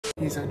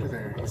He's under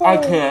there.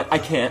 I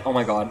can't. Oh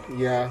my god.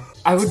 Yeah.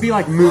 I would be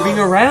like moving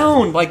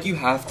around. Like you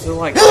have to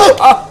like.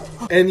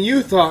 And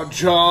you thought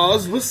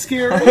Jaws was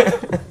scary?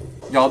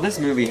 Y'all, this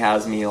movie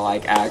has me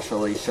like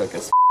actually shook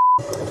as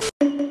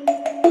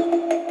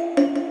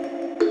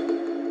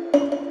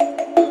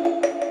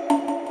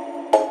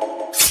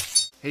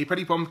Hey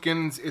Pretty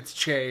Pumpkins, it's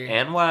Chey.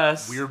 And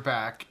Wes. We're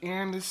back,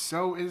 and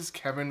so is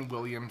Kevin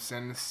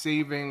Williamson,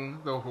 saving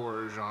the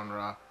horror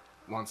genre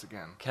once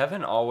again.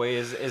 Kevin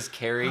always is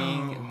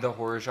carrying the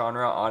horror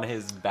genre on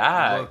his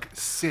back. Look,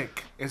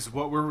 sick is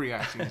what we're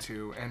reacting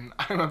to, and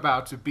I'm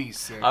about to be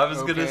sick. I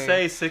was gonna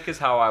say, sick is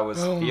how I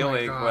was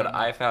feeling God. when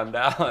I found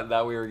out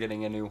that we were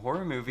getting a new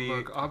horror movie.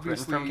 Look,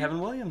 obviously, from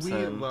Kevin Williamson.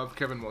 We love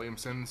Kevin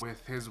Williamson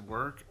with his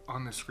work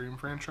on the Scream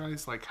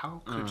franchise. Like,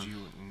 how could you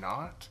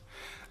not?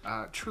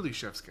 Truly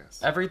chef's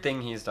kiss.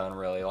 Everything he's done,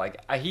 really.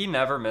 Like, he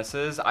never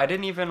misses. I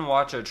didn't even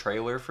watch a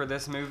trailer for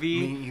this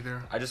movie. Me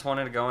either. I just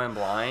wanted to go in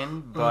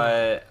blind,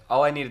 but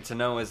all I needed to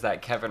know is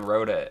that Kevin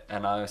wrote it,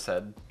 and I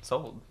said,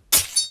 sold.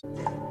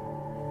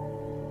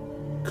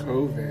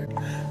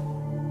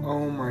 COVID.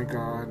 Oh my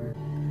god.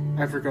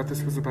 I forgot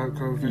this was about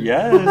COVID.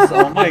 Yes,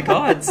 oh my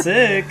god,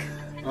 sick.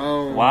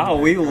 Oh. Wow,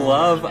 we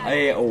love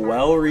a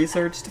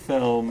well-researched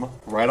film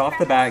right off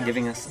the bat,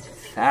 giving us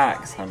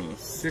facts, honey.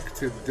 Sick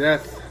to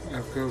death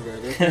of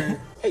COVID, okay?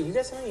 Hey, you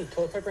guys have any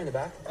toilet paper in the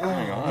back? Oh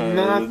my god.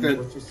 Not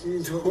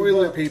the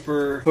toilet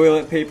paper.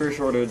 Toilet paper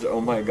shortage,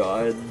 oh my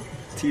god.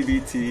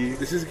 TBT.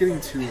 This is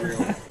getting too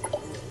real.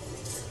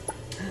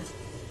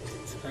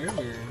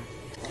 Tyler.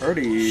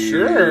 Party.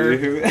 Sure.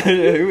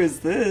 Who is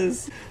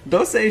this?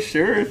 Don't say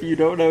sure if you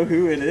don't know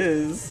who it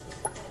is.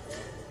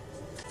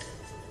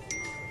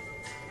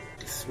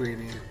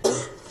 Sweetie.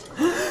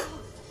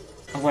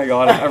 Oh my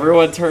god,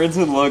 everyone turns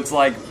and looks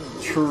like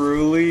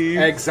truly...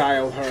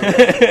 Exile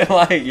her.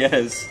 Like,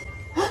 yes.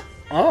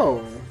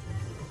 Oh.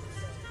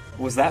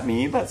 Was that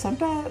me that sent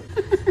that?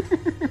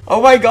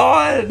 Oh my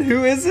god,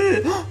 who is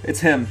it? It's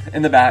him,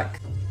 in the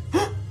back.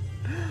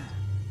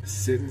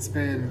 Sit and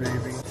spin,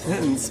 baby.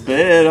 Sit and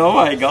spin, oh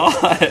my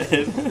god.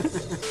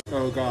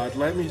 Oh god,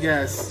 let me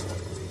guess.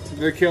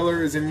 The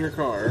killer is in your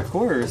car. Of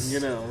course. You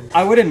know.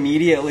 I would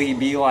immediately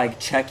be like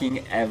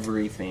checking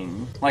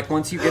everything. Like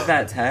once you get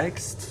that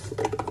text.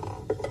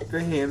 The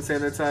hand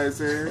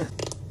sanitizer.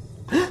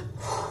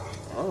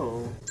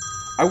 Oh.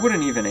 I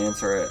wouldn't even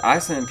answer it. I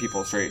send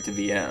people straight to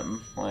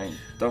VM. Like,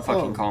 don't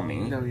fucking call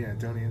me. No, yeah,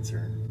 don't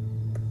answer.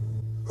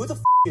 Who the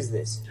f is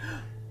this?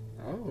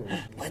 Oh.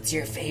 What's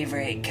your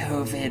favorite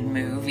COVID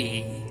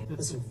movie?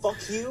 Listen, fuck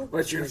you.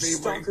 What's your favorite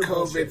stalker COVID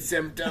bullshit.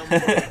 symptom?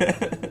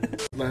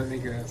 Let me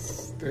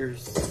guess.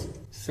 There's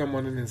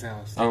someone in his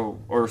house. Oh,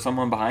 or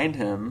someone behind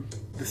him.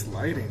 This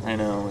lighting. I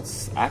know,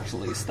 it's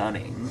actually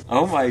stunning.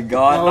 Oh my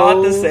god,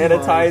 not the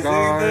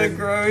sanitizing the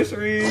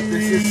groceries.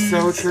 This is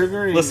so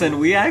triggering. Listen,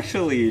 we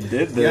actually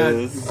did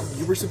this. Yeah,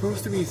 you were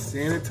supposed to be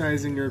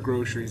sanitizing your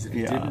groceries if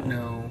you didn't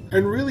know.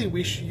 And really,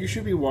 you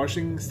should be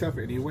washing stuff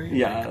anyway.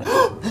 Yeah.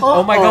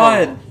 Oh my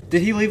god,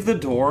 did he leave the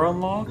door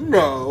unlocked?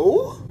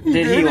 No.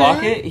 Did he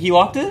lock it? He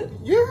locked it?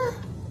 Yeah.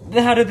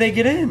 Then how did they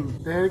get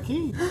in? They had a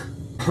key.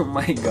 Oh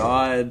my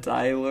god,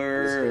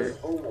 Tyler.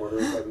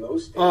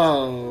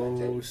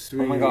 Oh,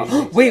 sweet. Oh my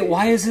god. Wait,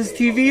 why is his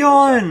TV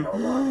on?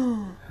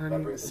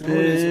 Honey, someone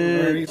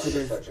is ready for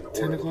the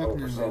 10 o'clock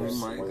news. Oh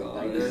my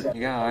god.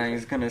 Yeah,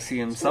 he's gonna see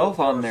himself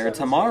on there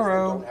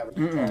tomorrow.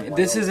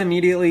 This is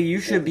immediately,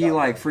 you should be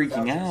like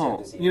freaking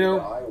out. You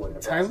know,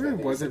 Tyler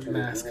wasn't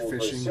mask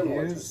fishing. He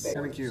is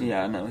kind of cute.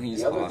 Yeah, no,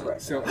 he's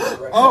hot. So,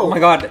 oh my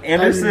god,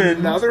 Anderson.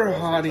 Another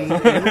hottie,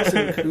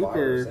 Anderson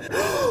Cooper.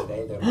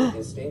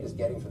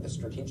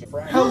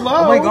 Hello.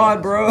 Oh my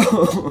god, bro.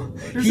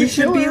 He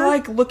should be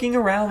like looking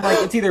around like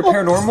it's either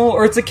paranormal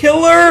or it's a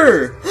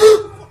killer.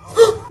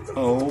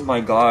 Oh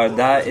my god,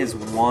 that is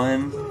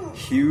one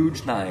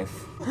huge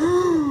knife.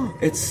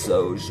 It's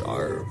so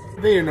sharp.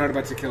 They are not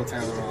about to kill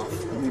Tyler off.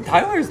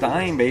 Tyler's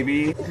dying,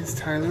 baby. Is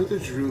Tyler the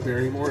Drew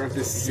Barrymore of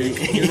this sick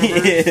He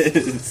universe?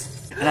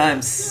 is. And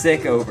I'm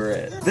sick over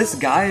it. This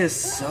guy is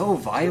so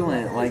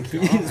violent. Like,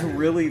 he's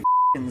really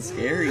f***ing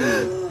scary.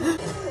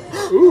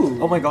 Ooh.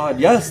 Oh my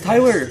god, yes,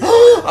 Tyler!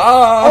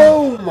 Ah!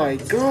 Oh my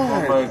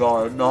god! Oh my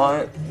god,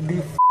 not the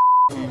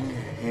f***ing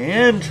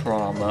hand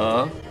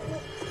trauma.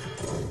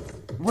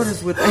 What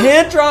is with the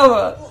hand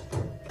trauma?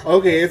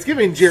 Okay, it's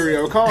giving Jerry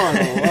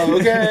O'Connell,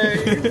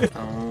 okay?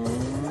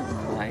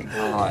 Oh my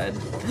god.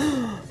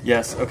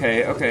 Yes,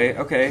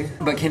 okay.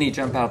 But can he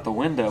jump out the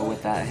window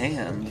with that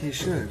hand? He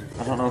should.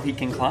 I don't know if he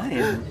can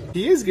climb.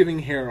 He is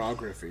giving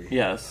hairography.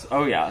 Yes,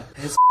 oh yeah.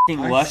 His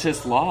f***ing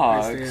luscious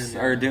locks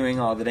are doing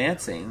all the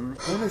dancing.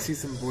 I want to see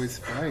some boys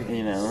fight.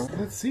 You know?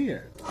 Let's see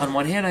it. On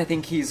one hand, I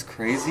think he's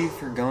crazy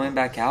for going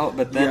back out,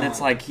 but then it's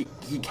like he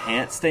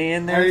can't stay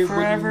in there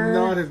forever. I would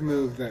not have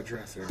moved that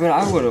dresser. But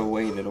I would have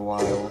waited a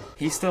while.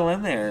 He's still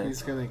in there.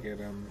 He's gonna get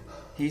him.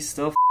 He's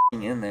still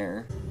f***ing in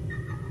there.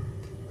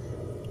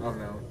 Oh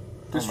no.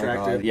 Distracted.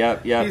 Oh my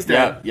god. Yep. He's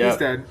dead.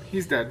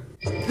 He's dead.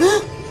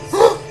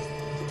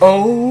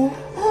 Oh!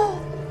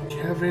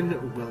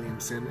 Kevin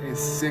Williamson is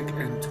sick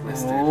and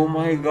twisted. Oh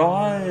my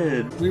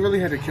god. We really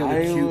had to kill the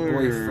cute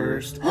boy Tyler.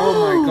 first.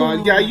 Oh my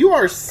god. Yeah, you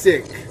are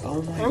sick.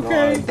 Oh my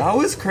Okay. god. That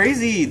was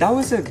crazy. That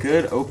was a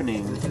good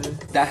opening.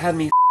 That had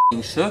me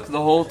shook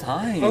the whole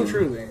time. Oh,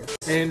 truly.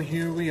 And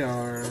here we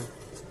are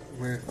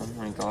with... Oh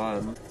my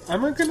god.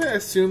 I'm gonna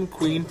assume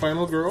Queen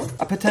Final Girl.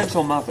 A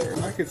potential mother.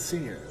 I could see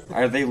it.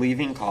 Are they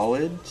leaving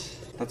college?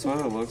 That's what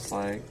it looks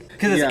like.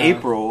 Because it's Yeah,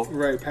 April.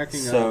 Right, packing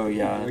up. So,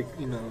 yeah. Like,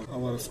 you know, a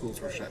lot of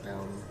schools were shut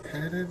down.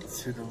 Headed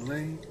to the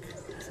lake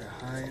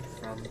to hide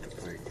from the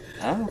plague.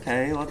 Oh,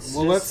 okay, let's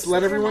Well, just... let's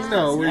let everyone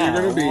know where you're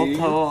gonna be. We'll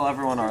tell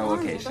everyone our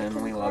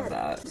location. We love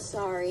that.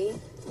 Sorry.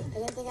 I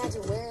didn't think I had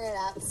to wear it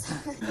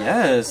outside.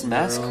 Yes,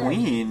 Mask Girl.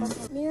 Queen.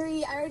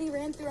 Miri, I already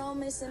ran through all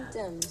my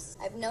symptoms.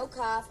 I have no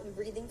cough. I'm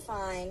breathing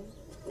fine.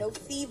 No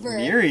fever.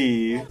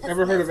 Miri.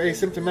 Ever heard of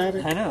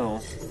asymptomatic? I know.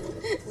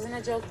 Isn't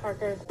a joke,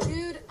 Parker?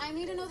 Dude, I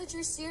need to know that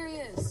you're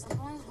serious. I'm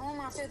going home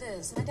after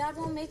this. My dad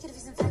won't make it if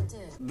he's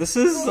infected. This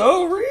is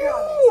so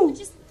real.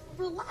 Just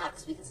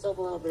relax. We can still have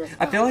a little bit of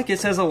I feel like it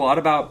says a lot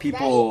about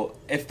people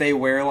if they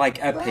wear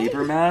like a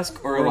paper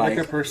mask or, Or like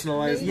like a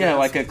personalized yeah, mask.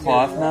 like a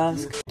cloth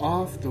mask.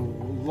 Off the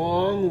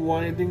long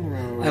winding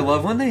road. I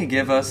love when they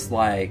give us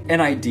like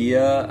an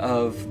idea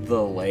of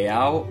the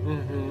layout.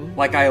 Mm-hmm.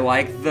 Like I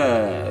like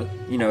the,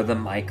 you know, the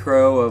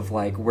micro of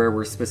like where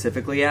we're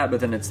specifically at, but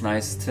then it's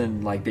nice to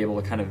like be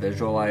able to kind of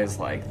visualize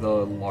like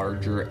the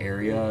larger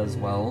area as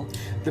well.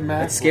 The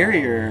macro. It's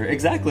scarier.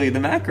 Exactly. The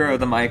macro,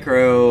 the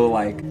micro,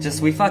 like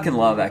just we fucking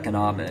love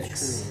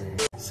economics.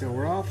 So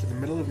we're off to the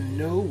middle of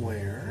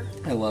nowhere.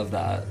 I love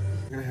that.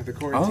 We're gonna have the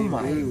quarantine Oh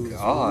my blues.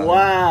 God.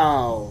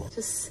 Wow.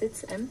 Just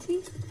sits empty?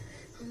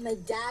 My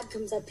dad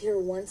comes up here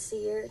once a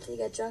year to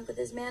get drunk with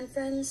his man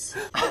friends.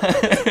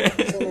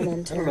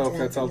 I don't know if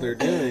that's all they're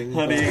doing.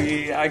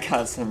 Honey, I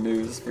got some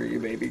news for you,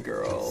 baby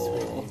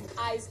girl.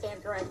 I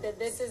stand corrected.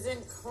 This is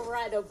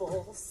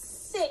incredible.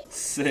 Sick.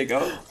 Sick.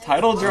 Oh,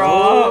 title drop.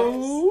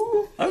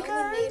 Oh. The Okay.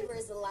 only neighbor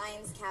is the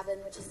Lion's Cabin,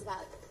 which is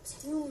about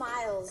 2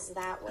 miles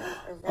that way.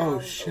 Oh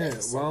around shit.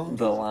 the Well,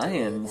 The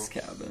Lion's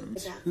Cabin.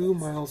 2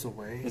 miles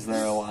away. Is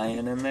there a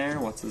lion in there?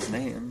 What's his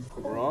name?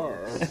 Roar.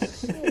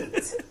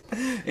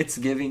 It's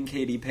giving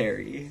Katy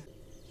Perry.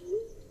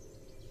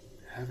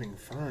 Having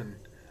fun.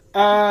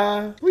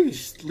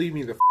 Please leave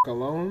me the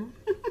alone.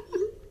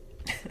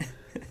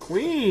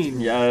 Queen.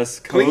 Yes,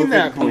 Clean COVID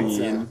that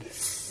queen.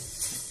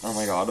 Oh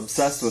my god,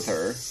 obsessed with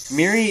her.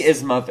 Miri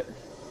is mother.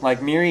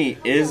 Like, Miri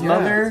is Yeah.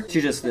 mother,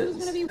 she just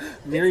is.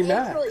 Mary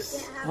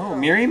Max. Oh,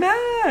 Miri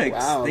Max!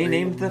 Wow, they they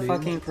named the named-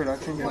 fucking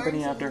production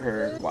company after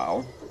her.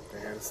 Wow. They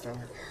had a star.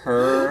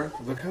 Her.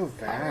 Look how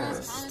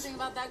fast. Commenting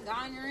about that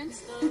guy on your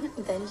Insta.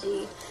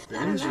 Benji. I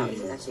don't know. Benji.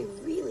 He's actually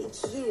really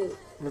cute.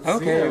 Let's see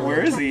Okay, that.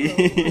 where is he?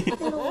 It's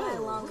been a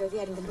while longer if you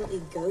hadn't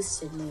completely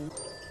ghosted me.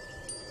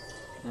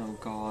 Oh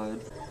god.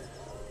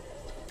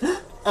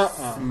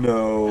 Uh-uh.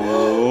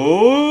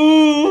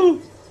 No.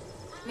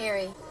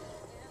 Mary.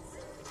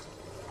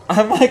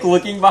 I'm like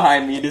looking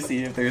behind me to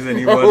see if there's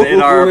anyone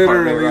in our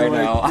apartment Literally right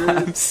like now.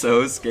 this. I'm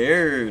so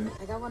scared.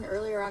 I got one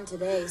earlier on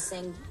today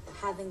saying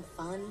having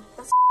fun.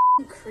 That's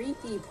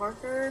creepy,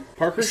 Parker.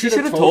 Parker She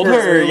should have told her,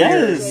 earlier.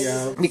 yes.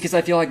 Yeah. Because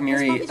I feel like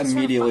Miri probably just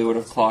immediately would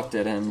have clocked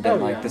it and been Oh,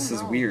 like, yeah. this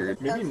is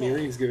weird. Maybe Okay.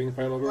 Miri's giving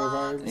Final Girl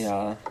vibes.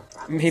 Yeah.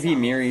 Maybe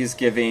Miri's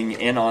giving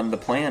in on the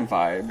plan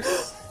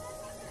vibes.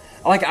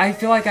 Like, I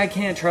feel like I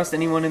can't trust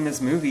anyone in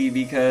this movie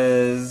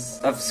because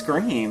of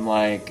Scream.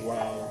 Like,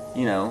 Wow.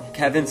 you know,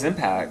 Kevin's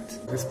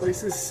impact. This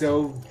place is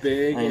so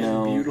big I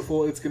know. and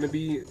beautiful. It's going to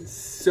be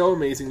so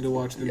amazing to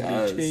watch them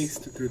Yes. be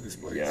chased through this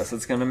place. Yes,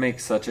 it's gonna make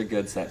such a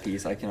good set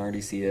piece. I can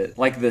already see it.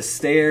 Like the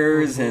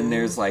stairs, and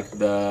there's like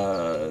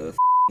the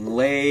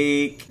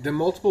lake. The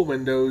multiple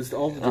windows,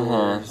 all the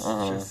doors.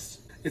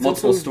 Just, it's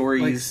Multiple also,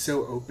 stories. Like,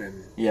 so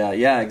open.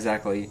 Yeah,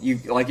 exactly. You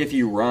like if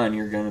you run,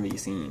 you're gonna be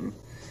seen.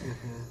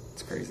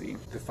 It's crazy.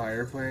 The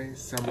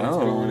fireplace, someone's Oh.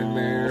 going in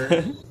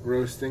there,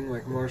 roasting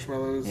like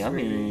marshmallows.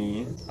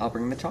 Yummy. I'll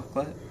bring the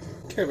chocolate.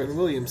 Kevin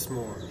Williamson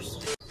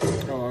s'mores.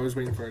 Oh, I was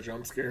waiting for a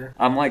jump scare.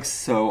 I'm like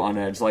so on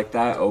edge. Like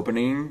that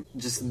opening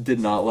just did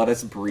not let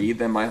us breathe,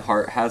 and my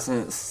heart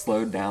hasn't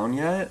slowed down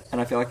yet,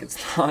 and I feel like it's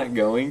not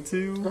going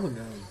to. Oh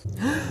no.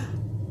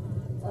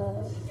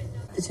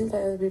 Did you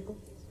invite other people?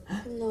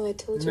 No, I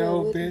told you I No,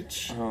 wouldn't.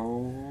 bitch.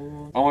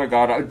 Oh my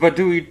god. But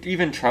do we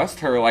even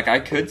trust her? Like, I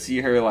could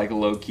see her, like,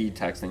 low-key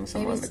texting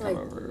someone to it's come like-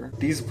 over.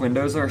 These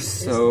windows are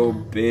so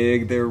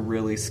big, they're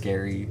really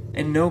scary.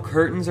 And no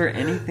curtains or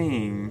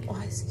anything.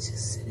 Why is he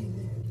just sitting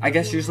there? I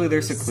guess usually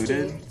they're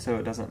secluded, Scared. so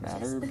it doesn't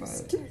matter, I'm but...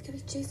 scared. Could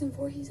be Jason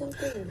Voorhees out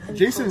there.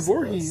 Jason Impossible.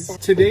 Voorhees.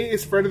 Today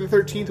is Friday the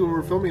 13th when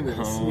we're filming this,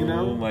 Oh you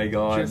know? my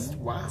god. Just,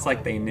 wow. It's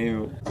like they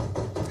knew.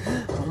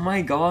 Oh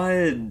my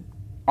god.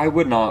 I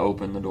would not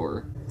open the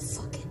door.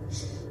 Fuck it.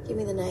 Give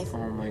me the knife.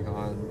 Oh my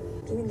god.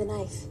 Give me the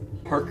knife.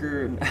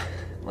 Parker,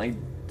 like,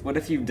 what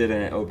if you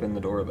didn't open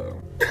the door,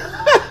 though?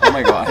 Oh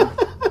my god.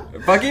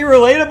 Fucking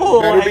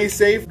relatable! Better like, be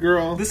safe,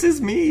 girl. this is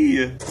me!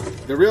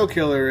 The real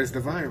killer is the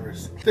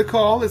virus. The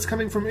call is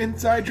coming from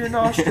inside your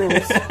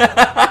nostrils.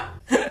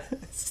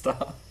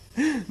 Stop.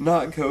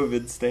 Not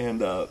COVID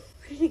stand up.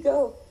 Where'd he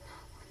go?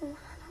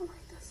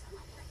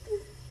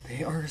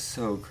 They are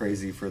so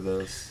crazy for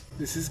this.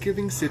 This is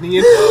giving Sydney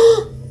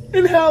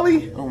and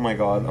Hallie. Oh my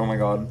god, oh my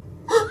god.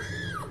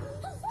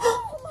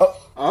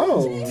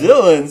 Oh.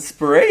 Dylan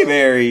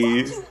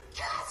Sprayberry!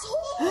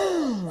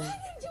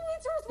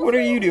 What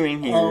are you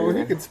doing here? Oh,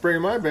 he could spray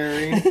my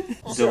berry.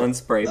 Dylan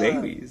Spray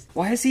Babies.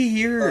 Why is he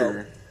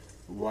here?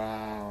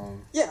 Wow.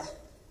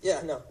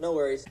 Yeah, no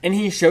worries. And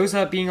he shows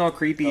up being all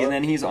creepy and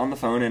then he's on the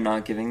phone and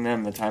not giving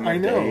them the time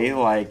of day.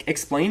 Like,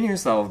 explain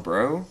yourself,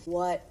 bro.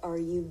 What are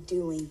you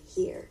doing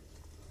here?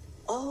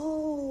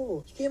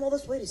 Oh, you came all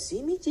this way to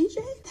see me, TJ?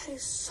 That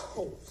is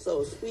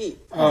so sweet.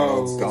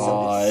 Oh,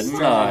 God,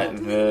 not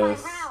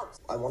this.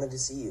 I wanted to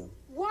see you.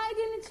 Why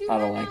didn't you I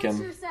don't like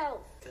him. yourself?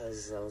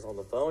 Because I was on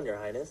the phone, Your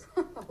Highness.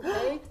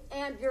 Okay,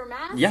 and your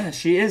mask? Yeah,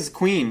 she is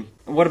queen.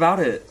 What about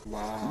it?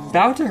 wow.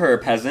 Bow to her,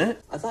 peasant.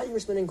 I thought you were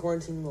spending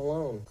quarantine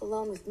alone.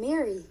 Alone with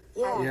Mary.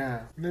 Yeah.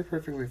 Yeah, they're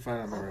perfectly fine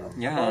on their own.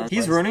 Yeah,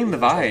 he's ruining the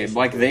vibe.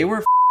 Like, they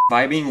were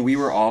vibing, we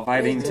were all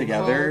vibing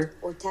together.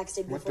 Or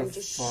texted What before the you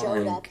just fuck?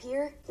 showed up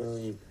here.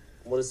 You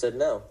would have said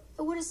no.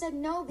 I would have said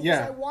no because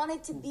Yeah. I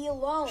wanted to be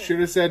alone. Should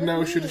have said no,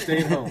 With should have me.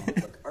 stayed home.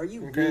 Look, are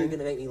you Okay. really going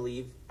to make me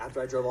leave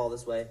after I drove all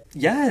this way?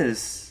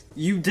 Yes.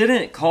 You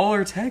didn't call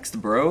or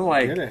text, bro.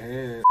 Like, Get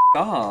ahead.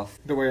 off.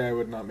 The way I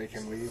would not make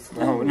him leave.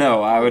 Oh,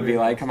 no, I would be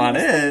like, come on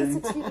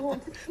in.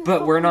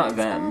 But we're not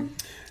them.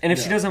 And if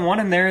she No. doesn't want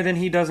him there, then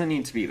he doesn't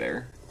need to be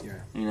there. Yeah.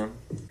 You know?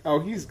 Oh,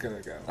 he's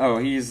gonna go. Oh,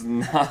 he's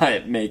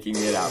not making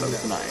it out of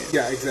tonight.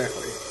 Yeah,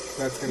 exactly.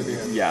 That's gonna be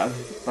him. Yeah,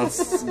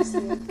 that's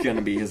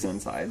gonna be his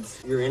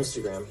insides. Your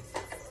Instagram.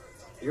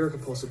 You're a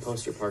compulsive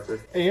poster, Parker.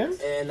 And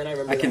And then I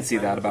remember I can that see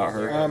time that about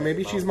her.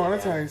 maybe she's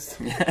monetized.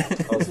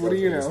 I was What do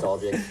you know?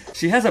 nostalgic.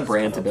 She has a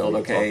brand to build,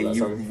 okay?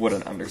 You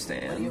wouldn't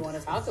understand. want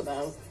to talk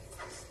about?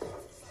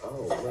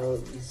 Oh, well,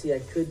 you see, I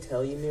could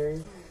tell you,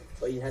 Mary,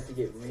 but you'd have to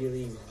get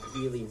really,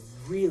 really,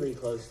 really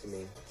close to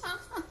me.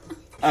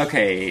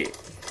 Okay,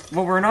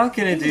 what we're not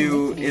gonna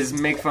do is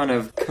make fun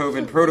of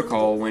COVID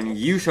protocol when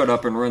you showed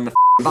up and ruined the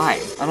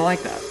vibe. I don't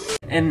like that.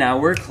 And now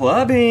we're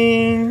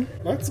clubbing!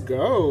 Let's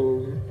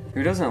go.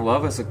 Who doesn't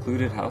love a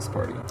secluded house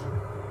party?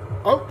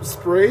 Oh,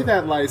 spray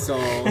that Lysol.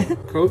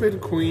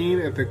 COVID queen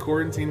at the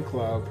quarantine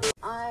club.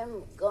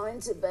 I'm going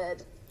to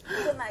bed.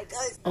 Good night,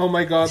 guys. Oh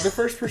my god, the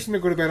first person to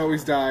go to bed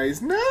always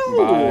dies. No!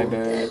 Bye,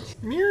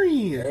 bitch.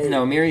 Miri!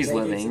 No, Mary's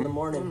Pancakes in living. the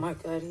morning. my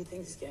god, he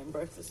thinks he's getting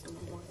breakfast in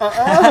the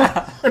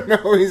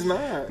morning. No, he's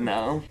not.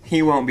 No,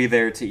 he won't be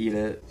there to eat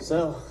it.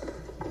 So,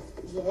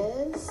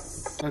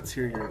 Yes? Let's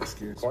hear your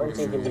excuse.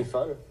 quarantine can be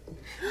fun,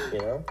 you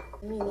know?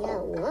 I mean, yeah,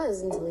 it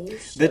was until you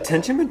The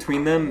tension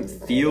between them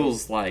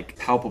feels like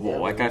palpable.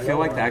 Like, I feel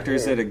like the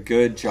actors did a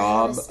good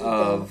job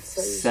of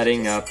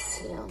setting up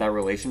that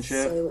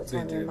relationship.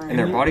 And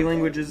their body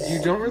language is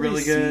You don't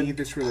really, good. see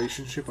this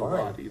relationship a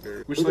lot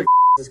either. Which, Who like,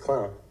 the this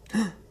clown?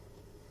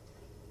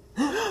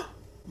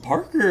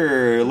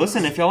 Parker,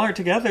 listen, if y'all aren't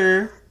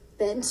together,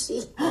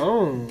 Benji.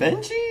 oh.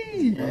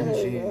 Benji.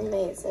 My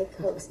roommates I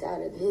coaxed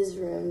out of his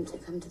room to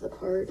come to the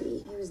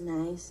party. He was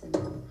nice and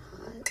hot.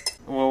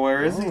 Well,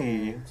 where is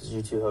he? Did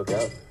you two hook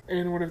up?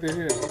 And what if they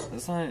did?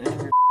 That's not any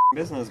of your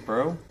business,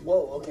 bro.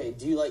 Whoa, okay,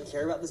 do you,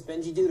 care about this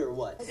Benji dude or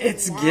what?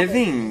 It's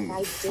giving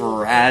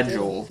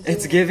fragile.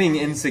 It's giving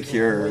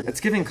insecure. It's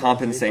giving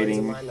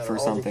compensating for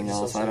something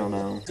else. I don't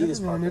know. See this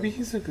Well, Parker? maybe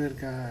he's a good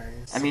guy.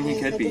 I mean, he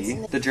could be.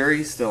 The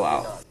jury's still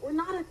out. We're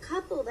not a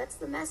couple. That's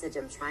the message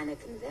I'm trying to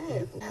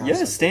convey.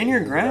 Yes, stand your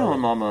ground, Or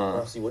mama.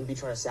 else you wouldn't be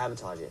trying to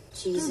sabotage it.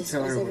 Jesus,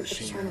 Tell why is her what everybody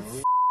she trying to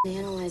knows.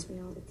 analyze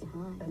me all the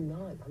time? I'm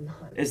not.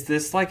 Is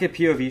this like a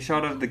POV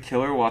shot of the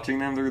killer watching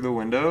them through the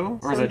window?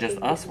 Or is it just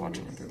us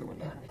watching them through the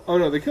window? Oh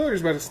no, the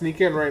killer's about to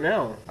sneak in right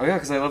now. Oh yeah,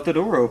 because I left the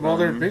door open. While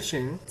they're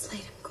bitching. It's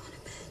late. I'm going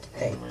to bed.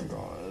 Hey, Oh my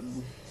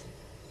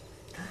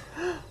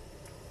god.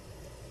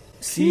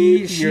 See,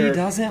 Keep she your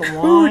doesn't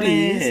want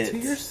cooties it. to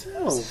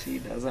yourself. She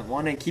doesn't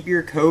want it. Keep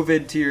your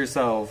COVID to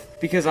yourself.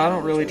 Because I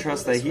don't really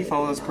trust that he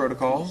follows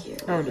protocol.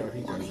 Oh no,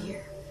 he doesn't.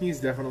 He's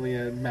definitely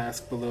a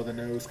mask below the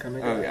nose kind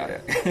of guy. Oh,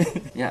 yeah.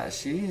 Yeah,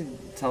 she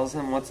tells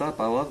him what's up.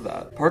 I love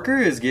that. Parker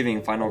is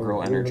giving Final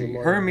Girl energy.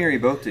 Her and Miri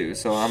both do,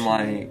 so I'm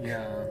like...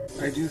 Yeah,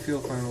 I do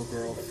feel Final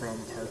Girl from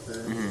Parker.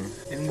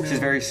 And, you know, She's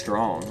very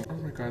strong. Oh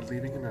my god,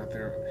 leaving him out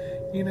there.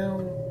 You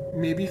know,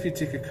 maybe if you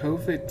take a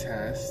COVID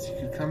test, you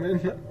could come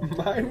in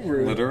my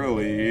room.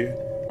 Literally.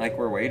 Like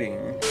we're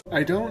waiting.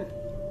 I don't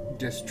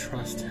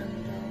distrust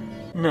him,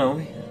 though.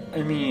 No,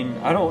 I mean,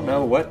 I don't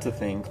know what to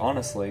think,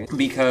 honestly.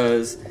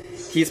 Because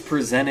he's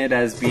presented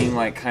as being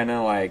like kind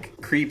of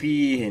like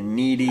creepy and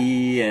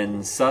needy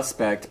and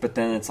suspect, but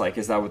then it's like,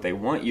 is that what they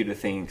want you to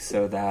think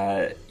so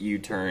that you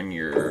turn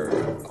your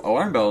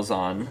alarm bells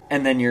on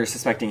and then you're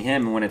suspecting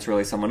him when it's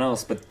really someone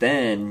else, but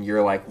then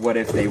you're like, what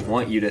if they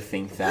want you to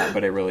think that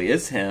but it really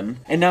is him?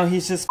 And now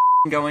he's just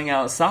going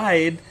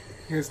outside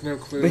He has no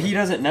clue. But he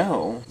doesn't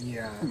know.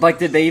 Yeah. Like,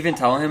 did they even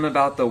tell him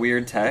about the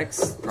weird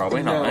text?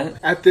 Probably not. No.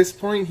 At this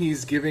point,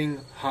 he's giving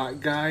hot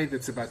guy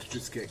that's about to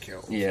just get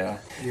killed. Yeah.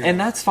 And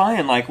that's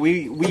fine. Like,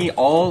 we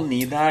all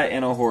need that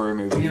in a horror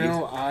movie. You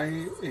know,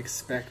 I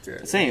expect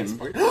it. Same.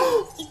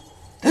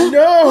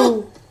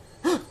 No!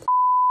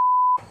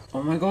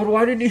 Oh my god,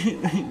 why did he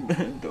leave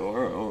the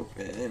door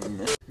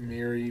open?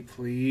 Mary,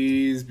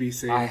 please be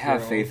safe. I have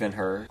girl. faith in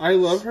her. I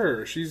love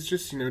her. She's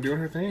just, doing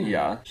her thing.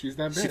 Yeah. She's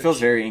that bitch. She feels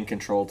very in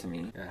control to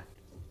me. Yeah.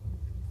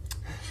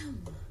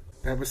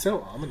 That was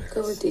so ominous.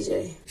 Go with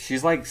DJ.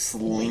 She's like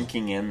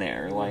slinking in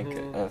there like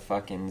a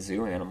fucking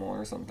zoo animal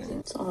or something.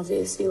 It's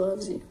obvious he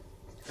loves you.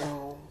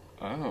 Oh.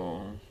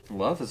 Oh.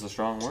 Love is a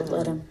strong word.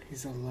 Let him.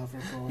 He's a lover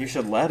boy. You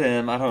should let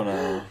him. I don't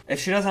know. If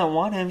she doesn't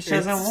want him, she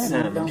doesn't want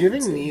him.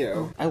 Giving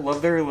Neo. I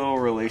love their little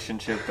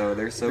relationship though.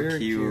 They're so Very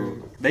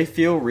cute. They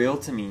feel real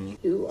to me.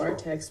 You are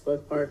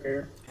textbook,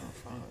 Parker. Oh,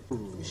 fuck.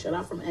 You shut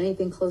off from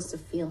anything close to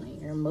feeling.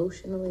 You're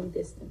emotionally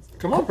distanced.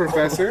 Come on,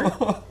 Professor.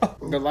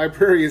 The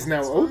library is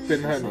now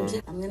open,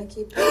 honey. I'm gonna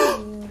keep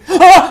loving you.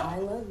 I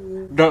love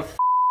you. That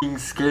f***ing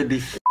scared the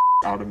f***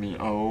 out of me.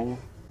 Oh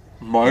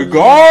my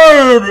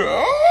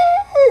god!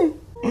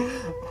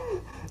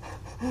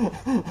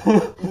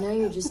 I know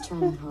you're just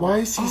trying hard. Why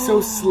is he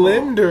so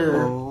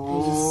slender?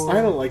 Oh.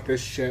 I don't like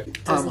this shit. I'm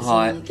Doesn't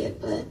hot. seem like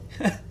it, but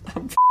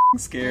I'm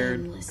scared.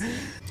 I'm listening.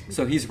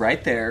 So he's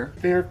right there.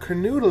 They're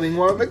canoodling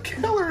while the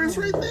killer is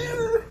right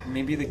there.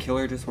 Maybe the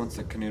killer just wants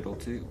to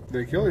canoodle too.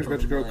 The killer's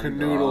about to go my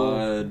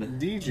canoodle God.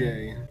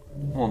 DJ.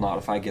 Well, not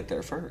if I get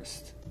there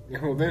first.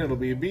 Well, then it'll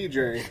be a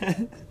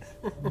BJ.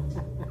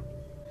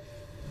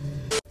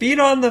 Beat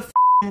on the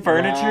f***ing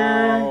furniture.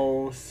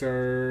 Wow,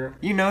 sir.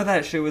 You know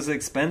that shit was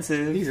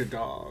expensive. He's a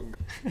dog.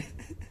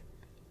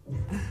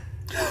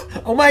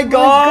 Oh my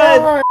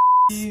god!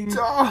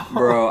 Stop.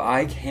 Bro,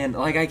 I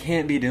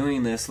can't be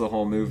doing this the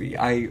whole movie.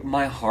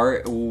 My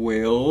heart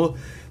will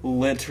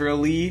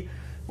literally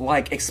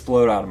like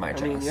explode out of my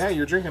chest. I mean, yeah,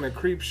 you're drinking a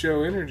creep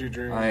show energy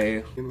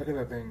drink. Look at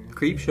that thing.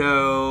 Creep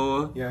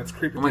show. Yeah, it's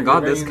creepy. Oh my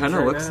god, this kind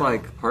of looks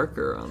like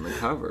Parker on the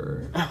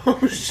cover.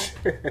 Oh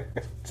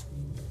shit.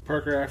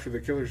 Parker after the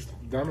killer's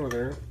done with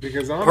her,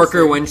 because honestly,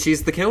 Parker when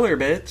she's the killer,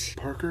 bitch.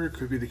 Parker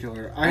could be the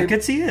killer. I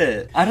could see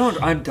it. I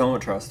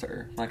don't trust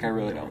her. Like I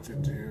really know what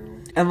don't. to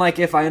do. And like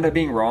if I end up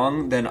being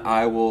wrong, then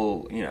I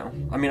will,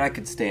 I mean I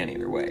could stand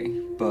either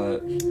way, but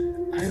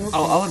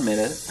I'll admit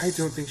it. I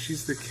don't think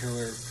she's the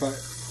killer, but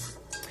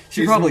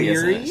she probably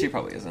isn't. She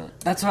probably isn't.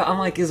 That's why I'm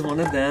like, is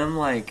one of them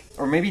like,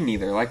 or maybe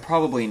neither. Like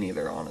probably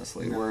neither.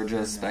 Honestly, we're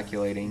just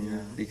speculating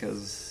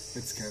because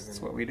it's Kevin.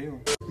 That's what we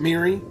do.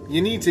 Miri,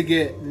 you need to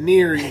get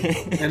Neri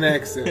an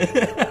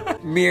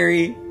exit.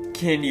 Miri,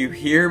 can you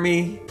hear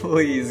me?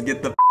 Please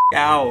get the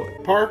out.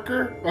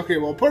 Parker? Okay,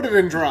 well put it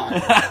in dry.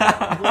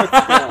 Let's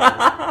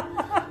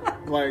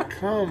go. Like,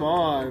 come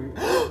on.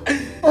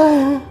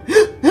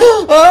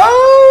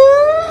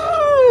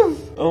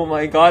 Oh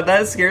my god,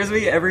 that scares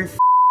me every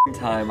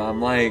time.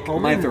 I'm like,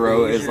 my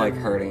throat is like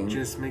hurting.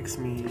 Just makes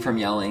me from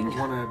yelling.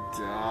 Wanna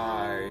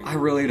die. I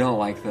really don't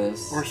like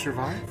this. Or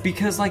survive.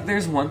 Because like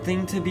there's one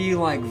thing to be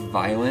like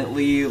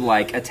violently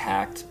like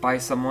attacked by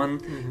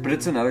someone, but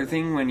it's another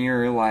thing when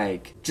you're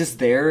like just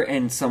there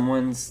and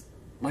someone's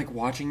like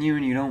watching you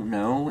and you don't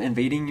know,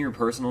 invading your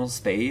personal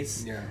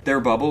space. Yeah. Their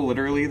bubble,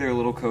 literally, their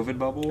little COVID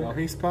bubble. Oh,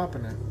 he's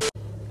popping it.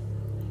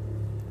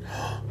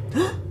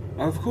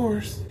 Of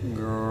course.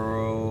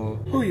 Girl.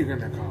 Who you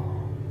gonna call?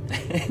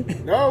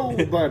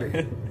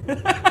 Nobody.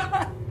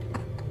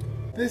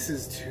 This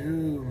is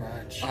too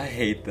much. I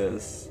hate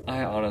this.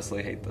 I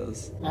honestly hate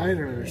this. I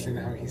don't understand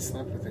how he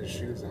slept with his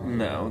shoes on.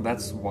 No,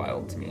 that's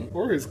wild to me.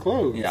 Or his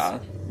clothes. Yeah.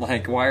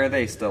 Like, why are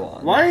they still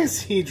on? Why is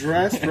he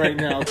dressed right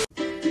now?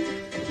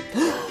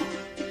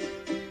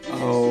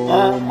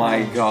 Oh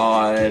my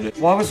god.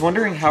 Well, I was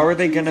wondering, how are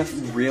they gonna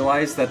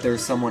realize that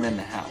there's someone in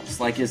the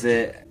house? Like, is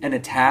it an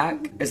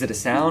attack? Is it a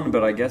sound?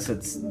 But I guess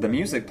it's the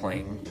music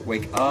playing.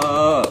 Wake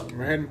up!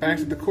 We're heading back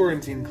to the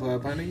quarantine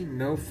club, honey.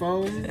 No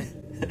phone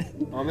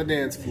on the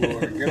dance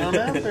floor. Get on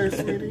out there,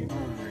 sweetie. Oh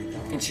my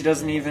god. And she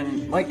doesn't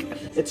even, like,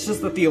 it's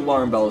just that the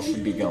alarm bells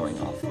should be going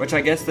off. Which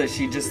I guess that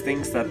she just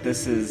thinks that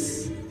this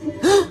is...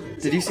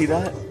 Did you see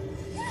that?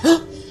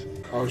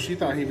 Oh, she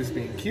thought he was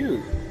being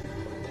cute.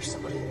 There's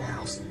somebody in the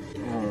house.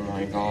 Oh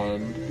my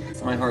god.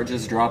 My heart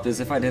just dropped as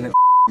if I didn't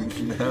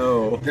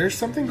know. There's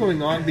something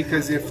going on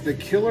because if the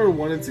killer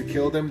wanted to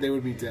kill them, they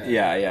would be dead.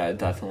 Yeah,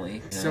 definitely.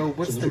 Yeah. So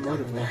what's the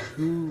motive? Like,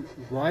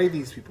 why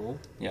these people?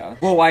 Yeah.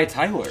 Well, why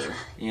Tyler?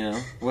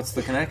 What's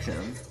the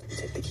connection?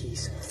 Take the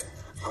keys.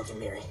 I'll get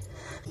Mary.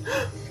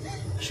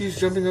 She's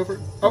jumping over.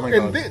 Oh, my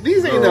and God.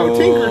 These ain't no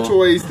Tinker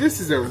Toys.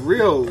 This is a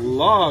real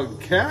log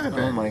cabin.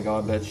 Oh my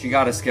god, bitch. You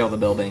gotta scale the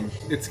building.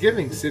 It's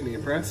giving Sidney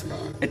Prescott.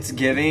 It's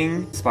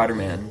giving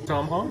Spider-Man.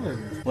 Tom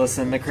Holland.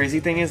 Listen, the crazy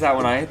thing is that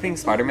when I think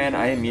Spider-Man,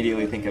 I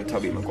immediately think of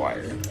Tobey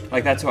Maguire.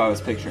 Like, that's who I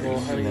was picturing. Well,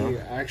 honey, you know?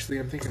 actually,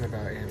 I'm thinking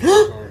about Andrew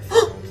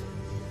Garfield.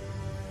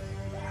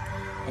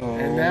 Oh.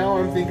 And now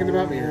I'm thinking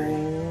about Mary.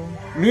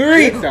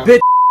 Mary! Get the Bitch!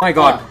 Oh my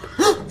god.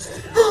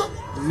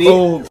 Neat.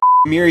 Oh,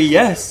 Miri,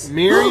 yes.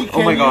 Miri,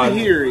 oh my god.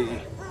 Hiri.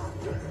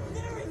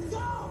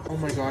 Oh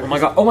my god. Oh my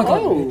god. Oh my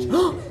god.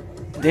 Oh.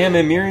 Damn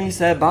it, Miri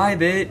said bye,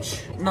 bitch.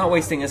 Not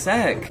wasting a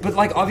sec. But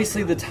like,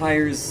 obviously the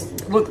tires.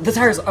 Look, the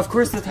tires. Of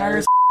course, the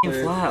tires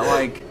flat.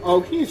 Like. Oh,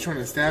 he's trying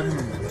to stab him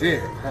in the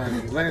dick,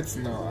 honey. Let's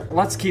not.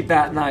 Let's keep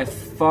that knife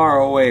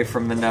far away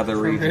from the nether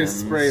From regions. his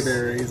spray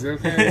berries,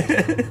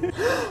 okay?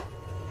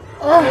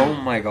 Oh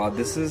my god,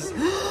 this is.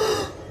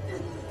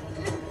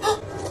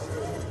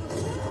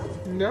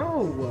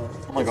 No.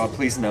 Oh my god,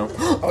 please no.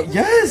 Oh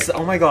yes!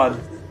 Oh my god.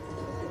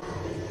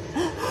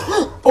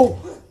 Oh.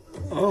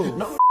 Oh.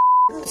 No.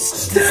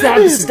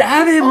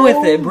 Stab him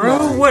with it,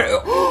 bro. What?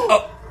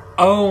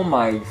 Oh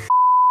my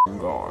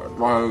god.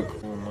 Like,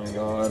 oh my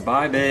god.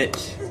 Bye,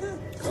 bitch.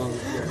 Oh,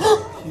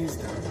 yeah. He's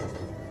done.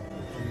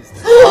 He's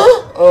done.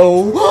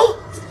 Oh.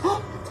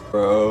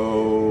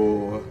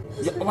 Bro.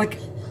 Yeah, like,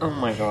 oh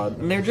my god.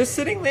 And they're just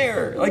sitting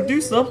there. Like, do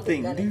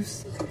something. Do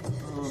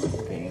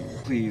something.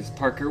 Please,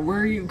 Parker, where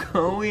are you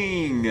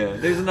going?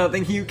 There's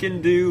nothing you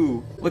can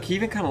do. Look, he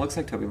even kind of looks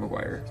like Tobey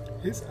Maguire.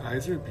 His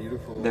eyes are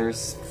beautiful. They're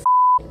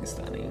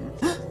stunning.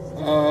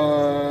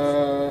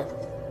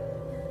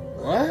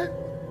 What?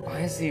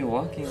 Why is he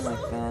walking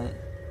like that?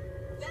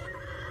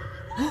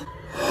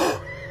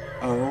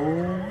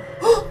 Oh.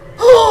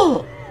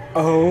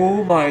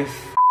 Oh my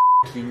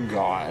fucking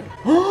god.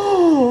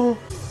 Bro.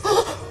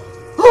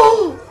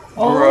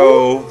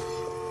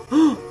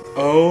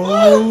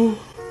 Oh.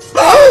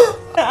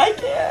 I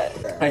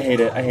can't. I hate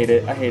it. I hate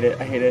it. I hate it.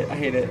 I hate it. I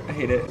hate it. I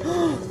hate it.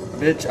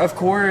 Bitch, of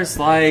course,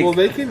 like. Well,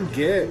 they can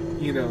get,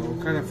 you know,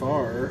 kind of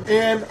far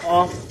and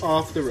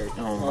off the road.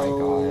 Oh my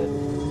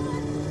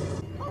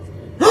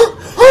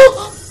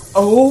god.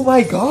 Oh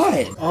my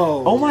god.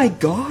 Oh my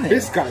god.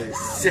 This guy is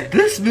sick.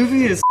 This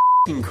movie is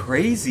f***ing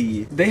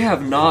crazy. They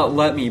have not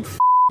let me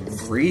f***ing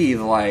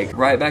breathe. Like,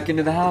 right back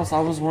into the house. I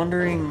was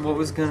wondering what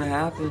was gonna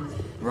happen.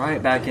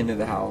 Right back into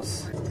the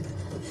house.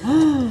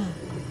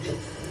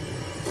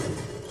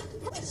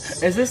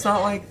 Is this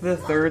not like the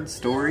third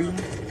story?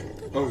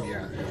 Oh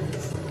yeah.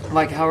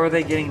 Like, how are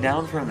they getting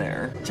down from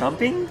there?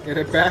 Jumping? In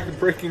a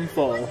back-breaking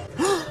fall.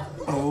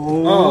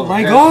 Oh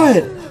my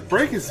god!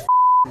 Break his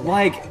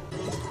Like...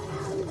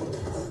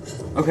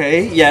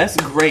 Okay, yes,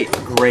 great.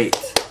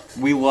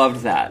 We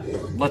loved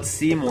that. Let's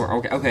see more.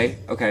 Okay.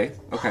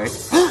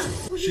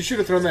 She should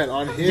have thrown that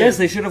on him. Yes,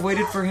 they should have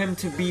waited for him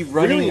to be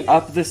running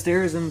up the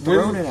stairs and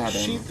thrown it at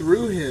him.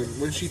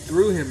 When she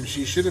threw him,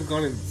 she should have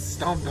gone and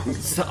stomped on him.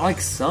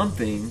 Like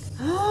something.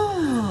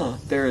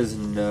 There is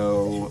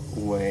no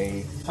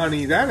way.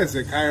 Honey, that is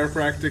a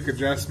chiropractic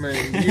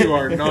adjustment you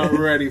are not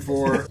ready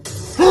for.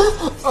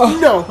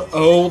 No.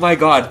 Oh my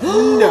god.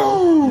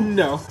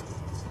 No.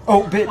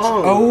 Oh, bitch.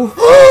 Oh.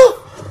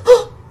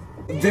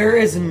 There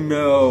is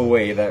no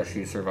way that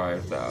she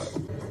survived that.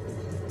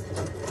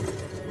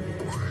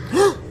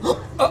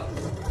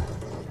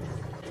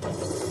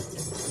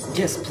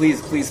 Yes,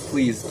 please.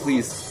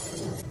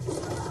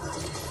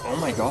 Oh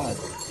my god.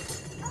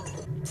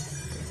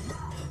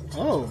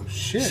 Oh,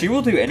 shit. She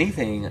will do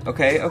anything.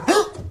 Okay.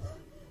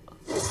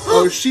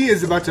 Oh, she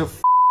is about to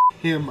f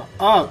him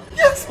up.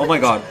 Yes. Oh my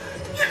god.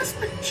 Yes,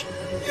 bitch.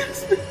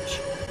 Yes.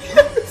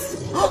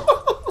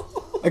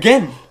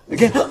 Again.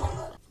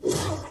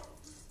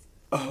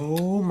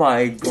 Oh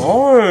my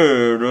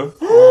god.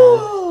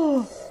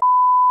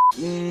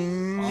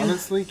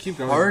 Honestly, keep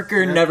going.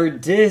 Parker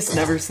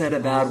never said a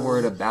bad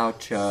word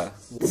about ya.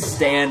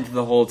 Stand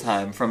the whole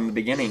time from the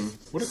beginning.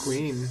 What a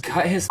queen.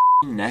 Cut his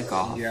neck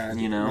off. Yeah,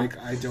 you know. Like,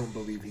 I don't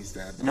believe he's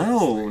dead.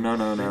 No.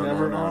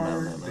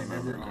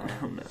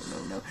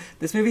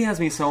 This movie has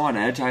me so on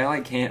edge. I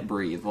like can't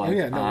breathe.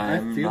 Like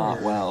I'm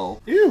not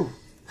well. Ew.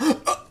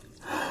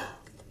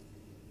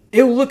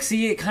 Ew. Look,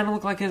 see, it kind of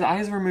looked like his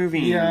eyes were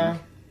moving. Yeah.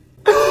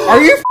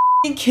 Are you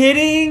f***ing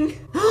kidding?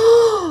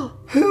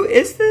 Who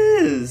is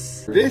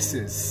this? This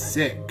is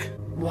sick.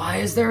 Why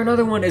is there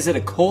another one? Is it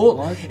a cult?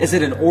 What? Is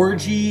it an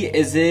orgy?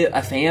 Is it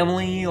a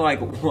family? Like,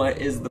 what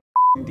is the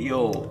f***ing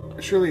deal?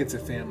 Surely it's a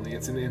family.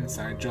 It's an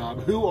inside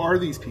job. Who are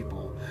these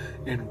people?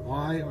 And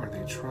why are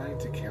they trying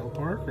to kill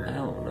Parker? I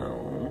don't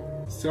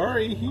know.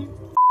 Sorry, he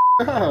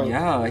up.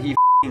 Yeah, he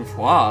f***ing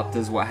flopped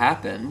is what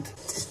happened.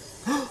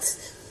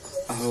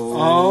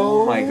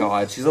 Oh my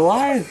god, she's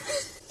alive!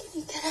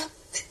 Can you get up?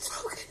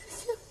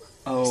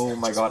 Oh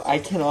my god, I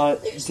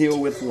cannot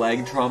deal with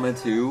leg trauma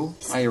too.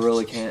 I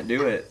really can't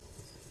do it.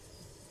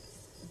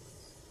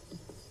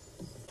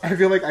 I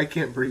feel like I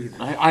can't breathe.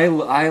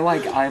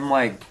 I'm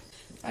like,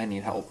 I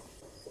need help.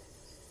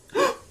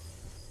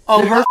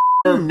 Oh, did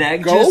her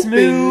neck just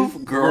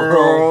move?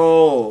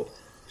 Girl.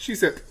 She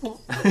said...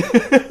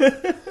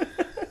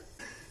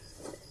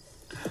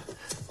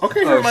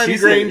 Okay, Hermione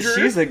Granger.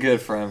 She's a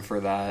good friend for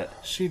that.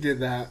 She did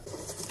that.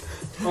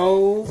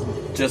 Oh.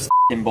 Just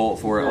f***ing bolt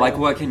for it. Like,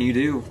 what can you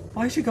do?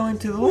 Why is she going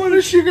to the lake? What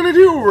is she gonna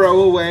do?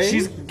 Row away?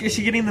 Is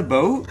she getting the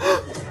boat?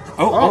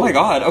 Oh my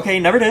god. Okay,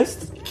 never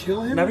dissed.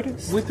 Kill him never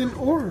dissed. with an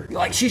oar.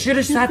 Like, she should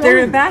have sat there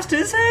and bashed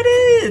his head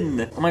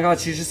in. Oh my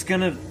god, she's just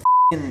gonna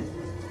f***ing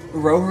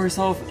row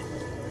herself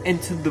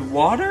into the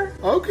water?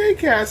 Okay,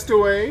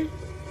 castaway.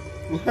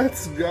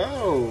 Let's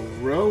go.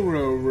 Row,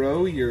 row,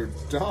 row your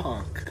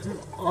dock. Come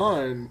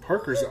on,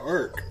 Parker's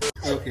Ark.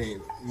 Okay,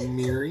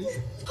 Miri.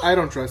 I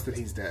don't trust that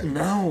he's dead.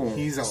 No.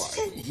 He's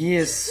alive. He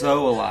is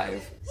so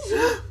alive.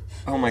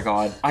 Oh my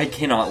god. I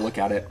cannot look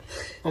at it.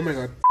 Oh my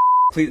god.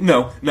 Please,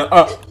 no. No,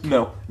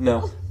 no.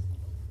 No,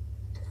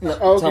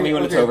 Okay, tell me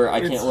when it's over.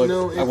 I can't look.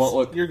 No, I won't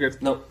look. You're good.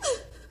 No.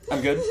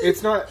 I'm good.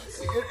 It's not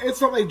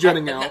like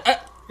jutting out.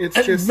 It's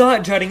just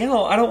not jutting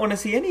out. I don't want to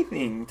see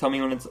anything. Tell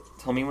me when it's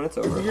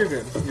over. You're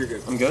good. You're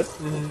good. I'm good?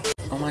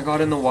 Mm-hmm. Oh my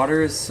god, and the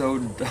water is so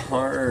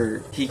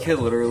dark. He could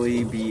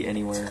literally be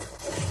anywhere.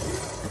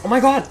 Oh my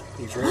god!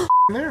 He's right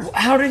there.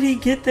 How did he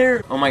get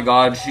there? Oh my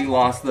god, she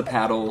lost the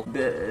paddle.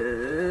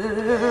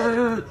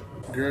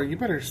 Girl, you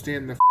better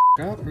stand the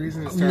up or he's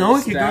gonna start No,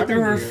 it could go stabbing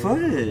through her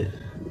you. foot.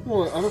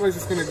 Well, otherwise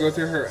it's gonna go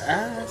through her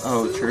ass.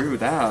 Oh, true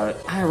that.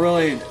 I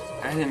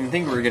didn't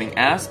think we were getting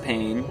ass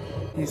pain.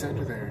 He's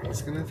under there.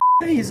 He's gonna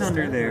He's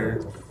under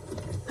there.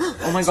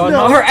 Oh my god,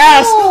 not her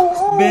ass!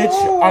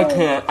 Bitch,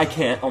 I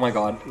can't. Oh my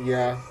god.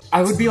 Yeah.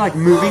 I would be like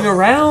moving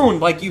around.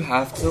 Like you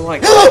have to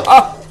like...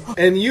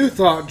 And you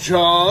thought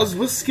Jaws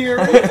was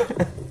scary?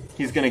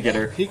 He's gonna get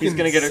her. He's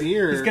gonna get her. see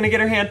her. He's gonna get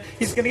her hand.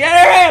 He's gonna get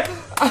her hand!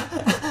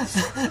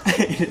 I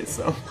hate it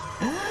so.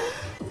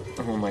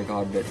 Oh my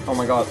god, bitch. Oh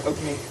my god,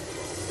 okay.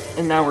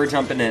 And now we're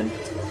jumping in.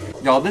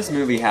 Y'all, this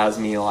movie has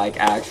me like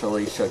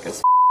actually shook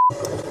as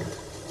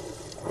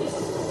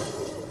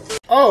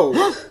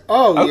Oh,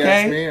 Okay.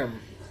 yes, ma'am.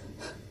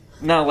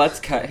 Now let's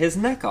cut his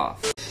neck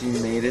off. She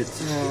made it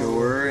to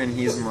shore and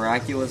he's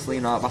miraculously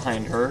not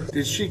behind her.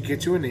 Did she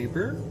get you a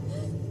neighbor?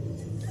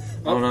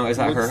 Oh no, is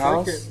that her looks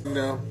house? like it.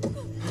 No.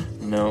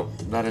 No,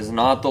 that is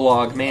not the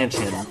log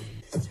mansion.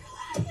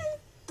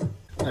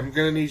 I'm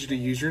gonna need you to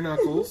use your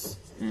knuckles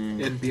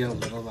and be a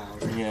little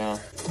louder. Yeah.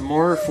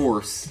 More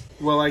force.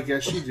 Well, I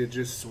guess she did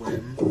just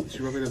swim. She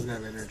probably doesn't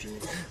have energy.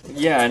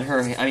 Yeah, and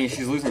I mean,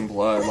 she's losing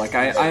blood. Like,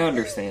 I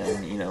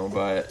understand, you know,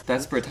 but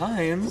desperate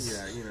times.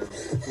 Yeah, you know.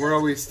 We're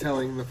always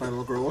telling the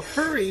final girl,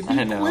 hurry, be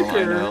I know,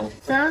 quicker, I know.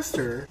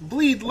 faster,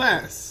 bleed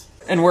less.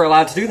 And we're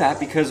allowed to do that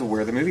because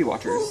we're the movie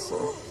watchers.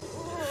 So.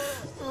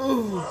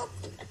 Ooh.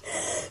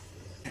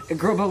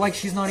 Girl, but like,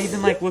 she's not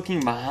even like looking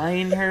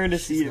behind her to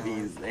see if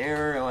he's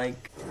there.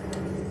 Like,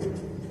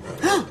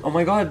 oh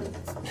my god!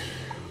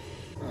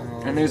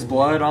 And there's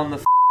blood on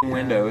the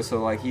window,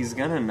 so like he's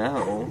gonna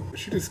know.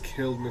 She just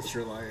killed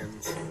Mr.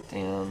 Lyons.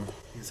 Damn.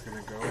 He's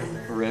gonna go in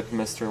there. Rip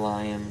Mr.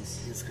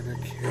 Lyons. He's gonna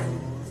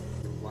kill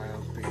the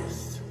wild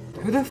beast.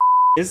 Who the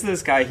is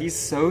this guy? He's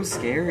so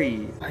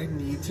scary. I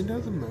need to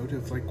know the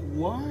motive. Like,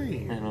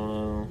 why? I don't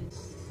know.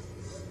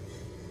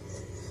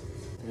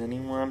 Is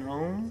anyone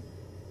home?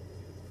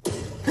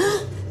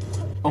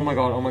 Oh my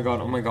god, oh my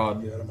god, oh my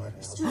god.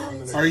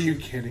 Are you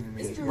kidding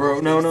me?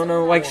 Bro,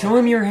 no. Like, show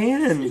him your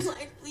hand.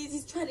 Please,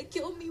 he's trying to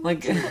kill me.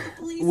 Like,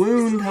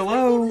 wound,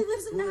 hello? He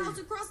lives in the house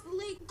across the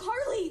lake.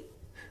 Carly!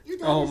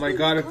 Oh my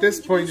god, at this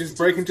point, just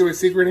break into a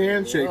secret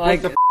handshake.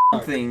 Like, what the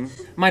something.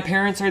 My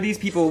parents are these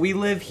people. We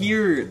live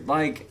here.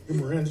 Like,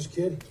 Miranda's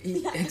kid?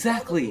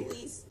 exactly.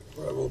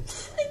 I need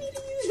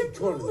to use your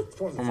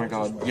phone. Oh my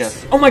god,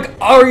 yes. Oh my god,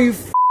 are you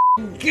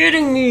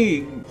kidding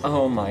me?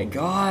 Oh my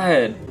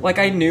god. Like,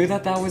 I knew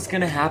that was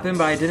gonna happen,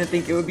 but I didn't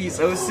think it would be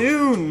so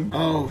soon.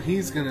 Oh,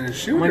 he's gonna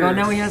shoot Oh my her. god,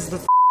 now he has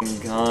the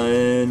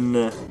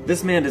gun.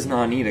 This man does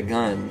not need a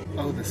gun.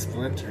 Oh, the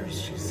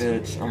splinters. She's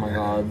Bitch, oh my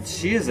god.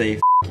 She is a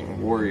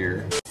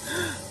warrior.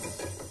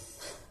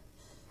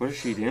 What is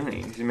she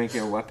doing? Is she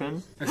making a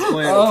weapon?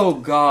 Oh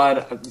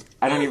god.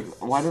 I don't even...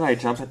 Why did I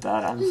jump at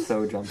that? I'm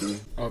so jumpy.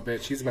 Oh,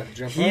 bitch, he's about to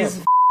jump He's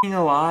up.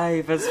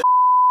 alive as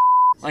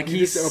like, He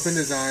he's just opened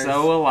his eyes.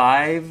 so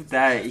alive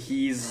that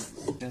he's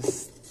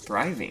just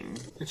thriving.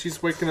 And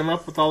she's waking him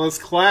up with all this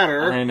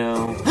clatter. I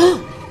know.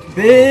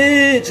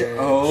 Bitch!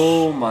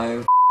 Oh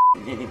my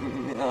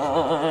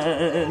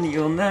god.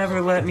 You'll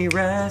never let me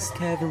rest,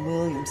 Kevin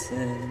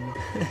Williamson.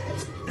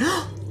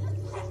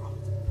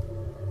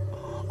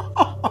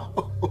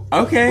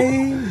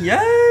 Okay,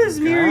 yes,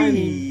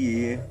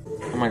 Miri.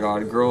 Oh my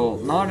god, girl,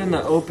 not in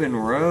the open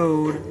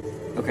road.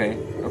 Okay.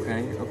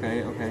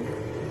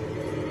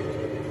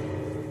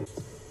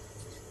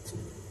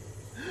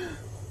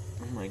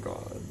 Oh my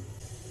god.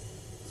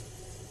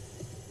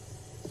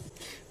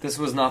 This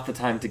was not the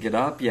time to get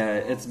up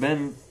yet. It's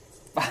been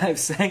 5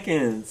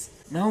 seconds.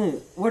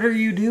 No, what are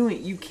you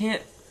doing? You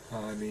can't...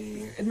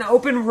 Honey. In the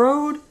open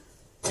road?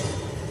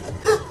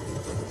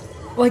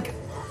 Like...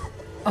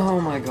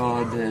 Oh my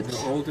god, bitch. The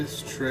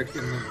oldest trick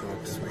in the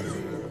book, sweetie.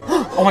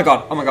 Oh my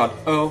god, oh my god,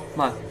 oh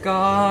my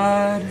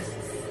god.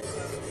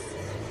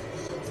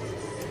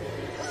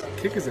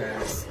 Kick his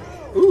ass.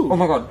 Ooh. Oh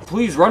my god,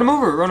 please, run him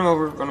over.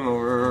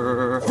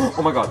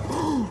 Oh my god.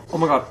 Oh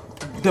my god.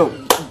 No.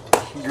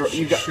 You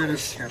should have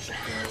kept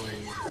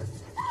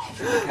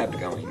going. Kept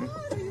going.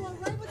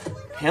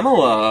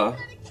 Pamela.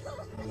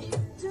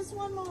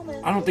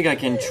 I don't think I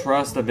can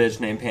trust a bitch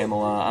named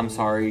Pamela. I'm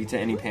sorry to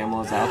any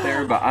Pamelas out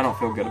there, but I don't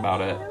feel good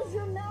about it. Where's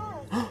your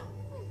mask?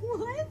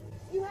 What?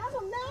 You have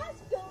a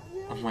mask, don't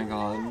you? Oh my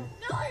god. No,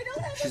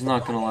 She's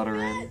not gonna let her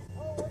in.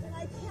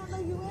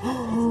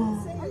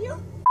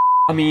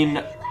 I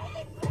mean,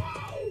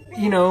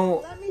 you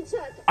know,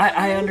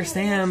 I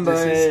understand,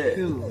 but this is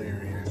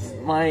hilarious.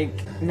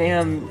 like,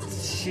 ma'am,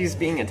 she's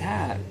being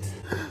attacked.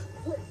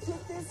 Put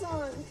this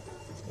on.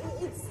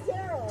 It's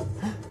sterile.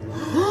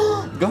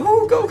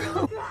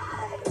 Go.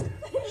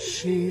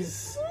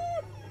 She's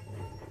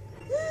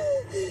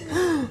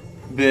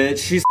Bitch,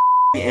 she's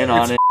in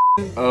on it.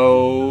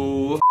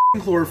 Oh.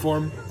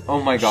 chloroform.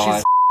 Oh my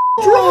god.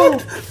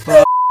 Drugged.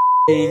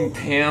 Fucking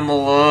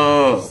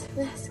Pamela.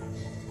 This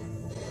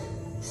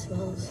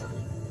smells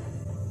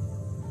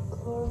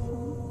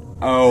chloroform.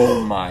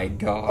 Oh my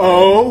god.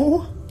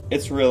 Oh.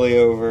 It's really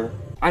over.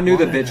 I knew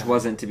the What bitch a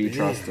wasn't to be bitch.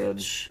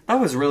 trusted. That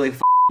was really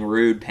fucking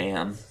rude,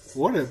 Pam.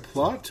 What a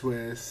plot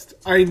twist.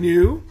 I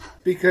knew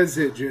because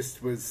it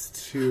just was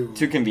too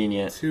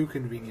Convenient. Too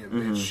convenient,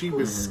 bitch. She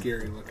was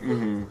scary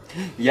looking.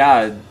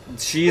 Yeah,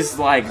 she's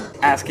like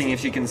asking if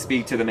she can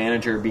speak to the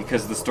manager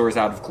because the store's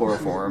out of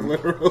chloroform.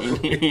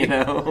 Literally. You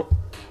know?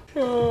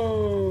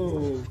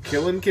 Oh,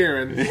 killing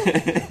Karen.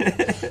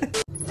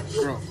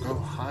 Girl, go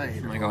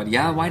hide. Oh my god,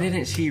 yeah, why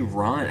didn't she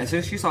run? As soon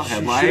as she saw She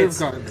should have headlights,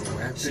 gotten a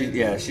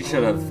weapon. she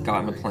should have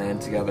gotten a plan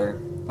together.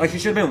 Like, she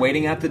should have been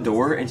waiting at the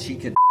door and she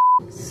could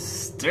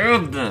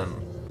stab them.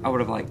 I would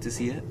have liked to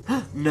see it.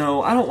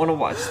 No, I don't want to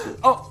watch this.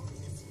 Oh.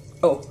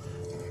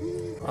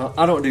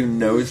 I don't do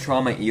nose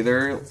trauma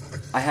either.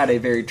 I had a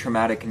very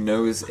traumatic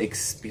nose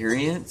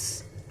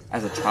experience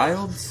as a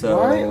child, so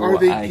Why are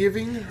they I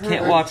giving her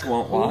can't a watch,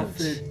 won't watch.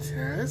 COVID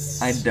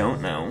test? I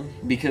don't know,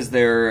 because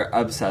they're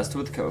obsessed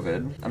with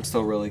COVID. I'm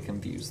still really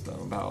confused,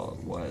 though, about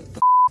what the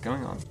is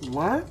going on.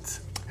 What?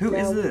 Who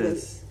is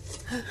this?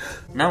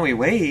 Now we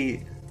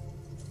wait.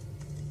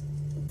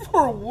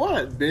 For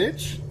what,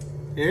 bitch?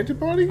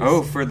 Antibodies?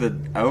 Oh, for the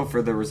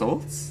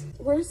results?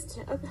 Where's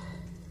Tab?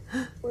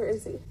 Where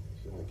is he? In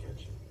the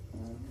kitchen.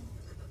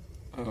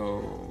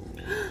 Oh.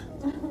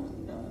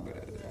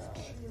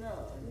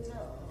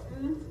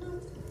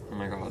 Oh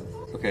my god.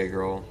 Okay,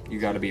 girl, you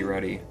gotta be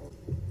ready.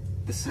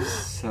 This is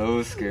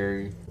so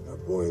scary.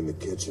 That boy in the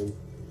kitchen,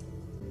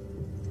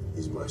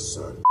 he's my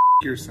son.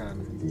 Your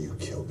son. You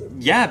killed him.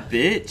 Yeah,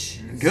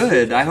 bitch.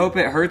 Good. I hope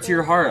it hurts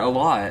your heart a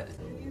lot.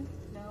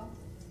 No.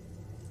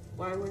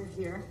 Why we're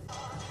here?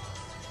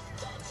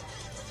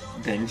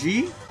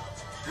 Benji?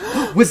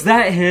 Was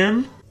that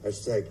him?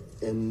 Hashtag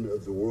end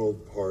of the world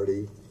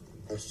party.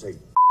 Hashtag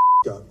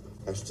up.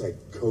 Hashtag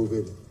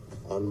COVID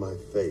on my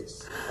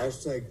face.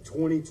 Hashtag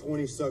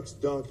 2020 sucks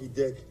donkey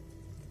dick.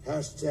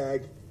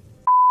 Hashtag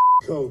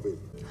COVID.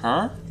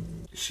 Huh?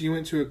 She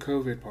went to a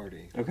COVID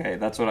party Okay,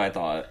 that's what I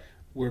thought.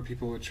 where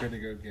people would try to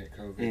go get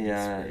COVID.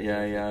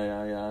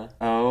 Yeah.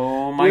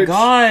 Oh my Which-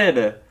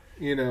 god!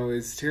 You know,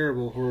 is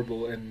terrible,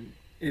 horrible, and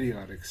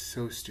idiotic.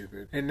 So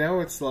stupid. And now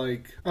it's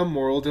like a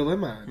moral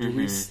dilemma. Do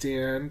we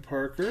stand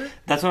Parker?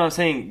 That's what I'm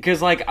saying.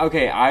 Because, like,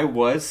 okay, I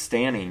was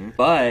standing,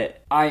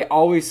 but I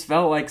always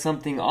felt like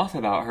something off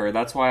about her.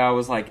 That's why I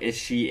was like, is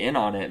she in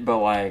on it? But,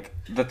 like,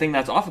 the thing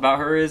that's off about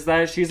her is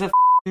that she's a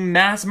f***ing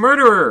mass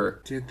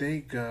murderer. Did they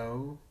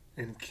go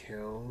and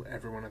kill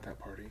everyone at that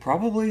party?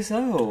 Probably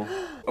so.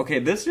 Okay,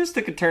 this just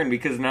took a turn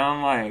because now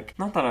I'm like,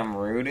 not that I'm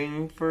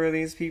rooting for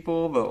these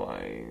people, but,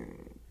 like,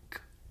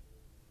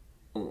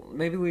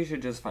 maybe we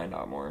should just find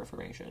out more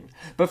information.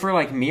 But for,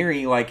 like,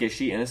 Miri, like, is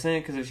she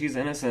innocent? Because if she's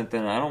innocent,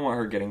 then I don't want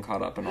her getting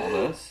caught up in all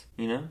this,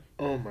 you know?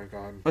 Oh my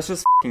god. Let's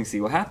just f***ing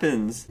see what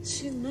happens.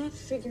 She's not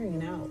figuring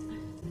it out.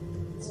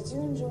 Did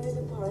you enjoy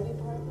the party,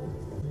 Parker?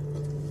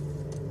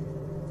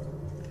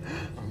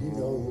 You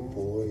know the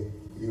boy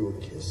you were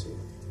kissing.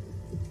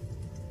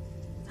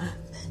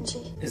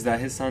 Benji. Is that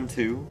his son,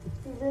 too?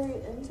 You're very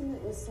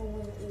intimate with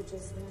someone that you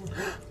just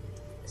met.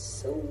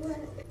 So what?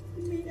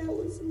 You made out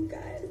with some guy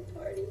at a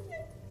party.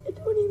 I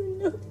don't even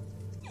know.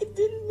 It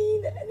didn't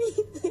mean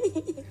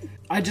anything.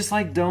 I just,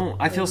 like, don't...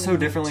 I feel so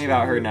differently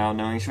about her now,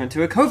 knowing she went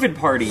to a COVID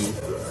party.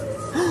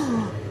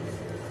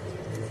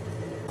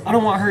 I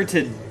don't want her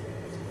to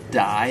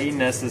die,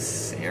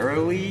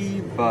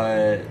 necessarily,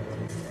 but...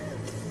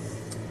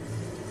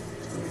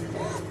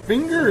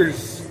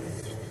 Fingers!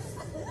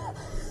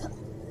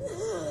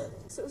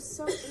 So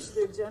selfish,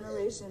 their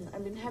generation. I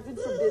mean, heaven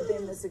forbid they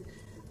miss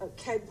a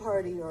keg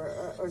party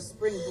or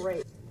spring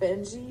break.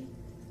 Benji,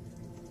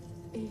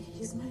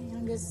 he's my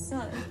youngest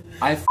son.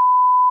 I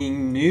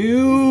f***ing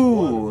knew!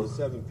 One of the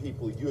 7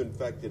 people you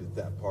infected at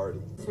that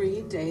party.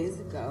 3 days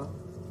ago,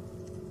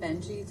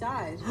 Benji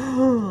died.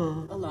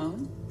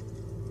 Alone.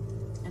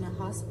 In a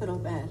hospital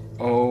bed.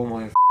 Oh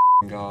my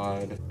f***ing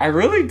god. I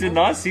really did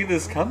not see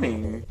this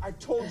coming. I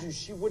told you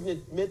she wouldn't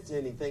admit to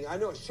anything. I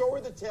know. Show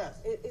her the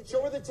test.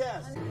 Show her the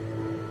test.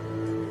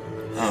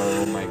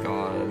 Oh my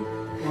god.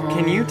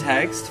 Can you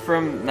text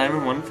from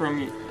 911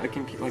 from a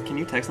computer? Like, can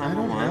you text I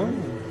don't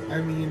 911? know.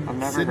 I mean, I've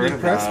never Sydney heard of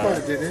Prescott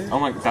that. did it. Oh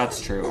my, that's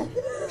true.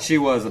 She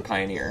was a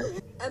pioneer.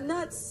 I'm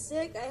not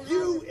sick.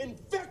 You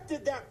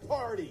infected that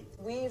party.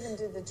 We even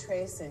did the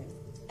tracing.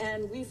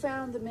 And we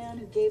found the man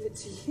who gave it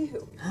to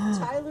you.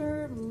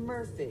 Tyler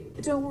Murphy.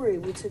 Don't worry,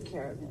 we took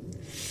care of him.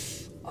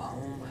 Oh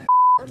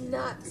my I'm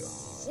not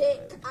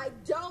sick. I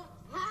don't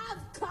have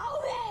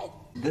COVID.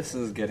 This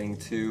is getting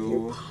too...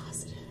 You're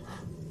positive.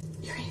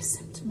 You're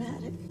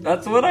asymptomatic.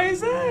 That's what I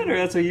said, or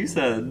that's what you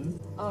said.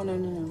 Oh,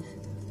 no.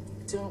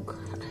 Don't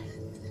cry.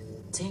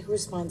 Take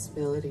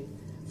responsibility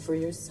for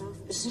your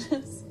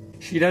selfishness.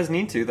 She does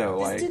need to, though,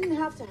 This like... didn't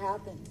have to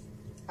happen.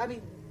 I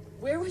mean,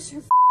 where was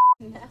your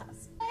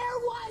mask? Where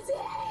was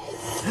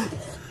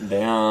it?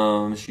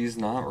 Damn, she's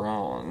not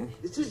wrong.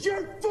 This is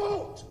your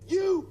fault!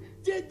 You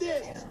did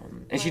this!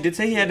 And she did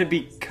say he had to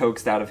be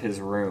coaxed out of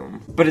his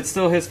room. But it's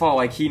still his fault,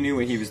 like, he knew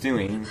what he was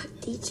doing.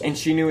 DJ. And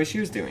she knew what she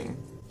was doing.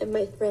 And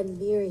my friend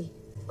Miri.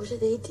 What do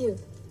they do?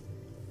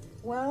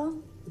 Well,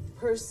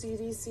 per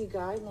CDC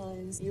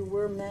guidelines, you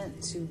were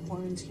meant to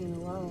quarantine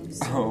alone.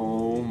 So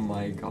Oh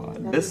my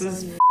god. This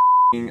is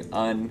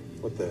f***ing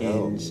What the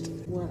hell? unhinged.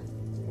 what?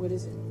 What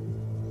is it?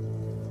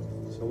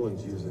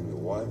 Someone's using the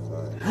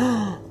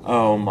Wi-Fi.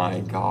 Oh my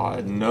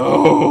god,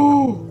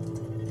 no!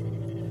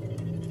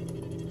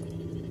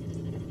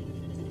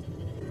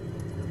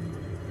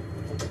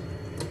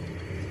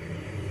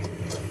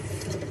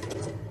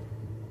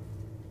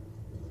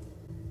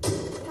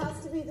 It has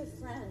to be the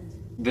friend.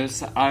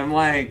 This, I'm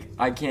like,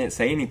 I can't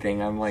say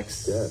anything. I'm like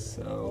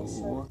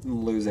so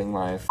losing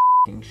my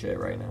f***ing shit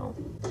right now.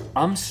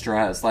 I'm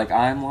stressed. Like,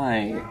 I'm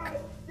like...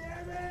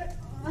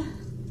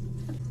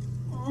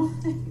 Oh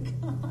my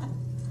god.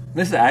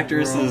 This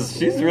actress is,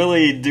 she's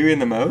really doing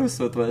the most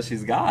with what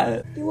she's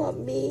got. You want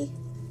me?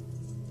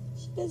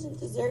 She doesn't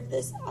deserve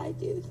this. I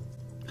do.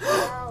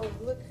 Wow,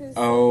 look who's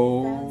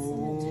Oh found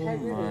some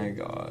integrity. my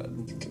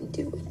god. You can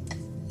do whatever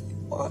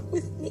you want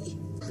with me.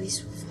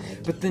 Police will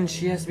find But then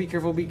she has to be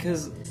careful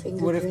because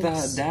what if the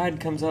Fingerprints. dad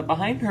comes up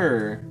behind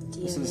her?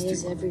 This DNA is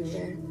is too...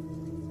 everywhere.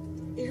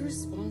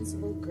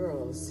 Irresponsible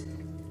girls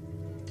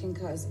can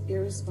cause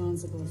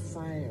irresponsible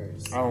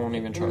fires. I don't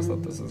even trust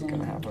that this is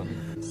gonna happen.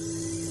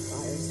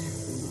 Fires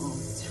happen all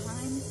the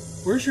time.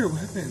 Where's your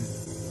weapon?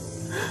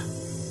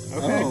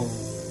 Okay. Oh.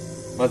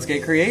 Let's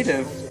get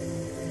creative.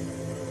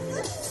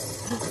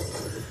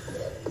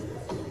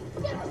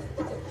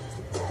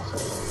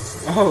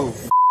 Oh.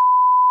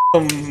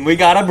 We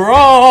got a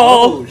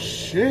brawl! Oh,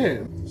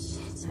 shit.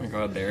 Oh my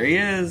god, there he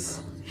is.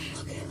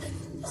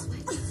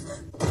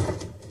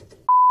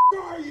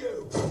 Where are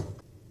you?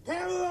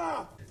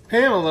 Pamela!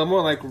 Pamela,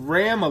 more like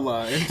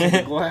Ramala into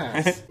the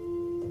glass.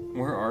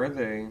 Where are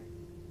they?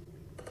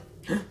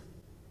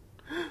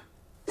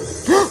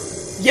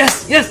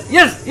 Yes!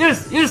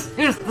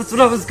 That's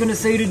what I was gonna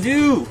say to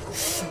do!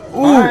 Ooh!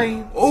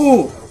 Bye.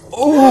 Ooh!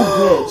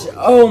 Bitch!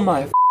 Oh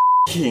my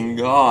f***ing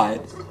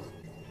god!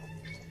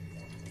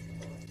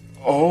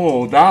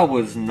 Oh, that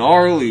was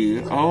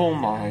gnarly! Oh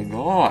my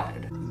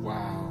god!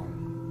 Wow.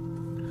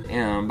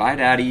 Damn, bye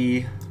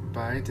daddy.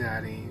 Bye,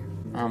 Daddy.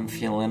 I'm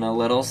feeling a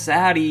little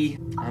saddy.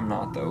 I'm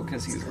not though,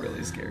 cause he's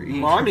really scary.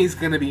 Mommy's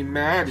gonna be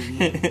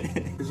Maddie.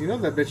 Cause you know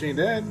that bitch ain't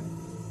dead.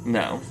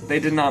 No, they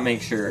did not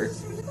make sure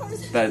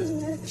that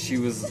she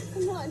was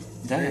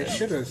They dead.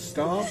 should have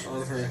stomped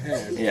on her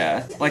head.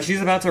 Yeah, like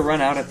she's about to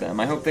run out at them.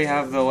 I hope they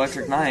have the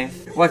electric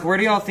knife. Like, where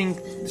do y'all think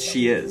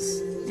she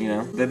is? You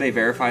know, did they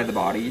verify the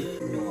body?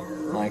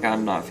 Like,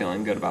 I'm not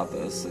feeling good about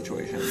this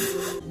situation.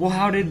 Well,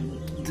 how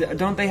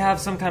don't they have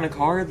some kind of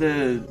car?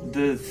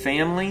 The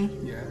family?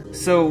 Yeah.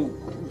 So,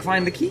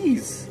 find the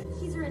keys.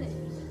 Keys are in it.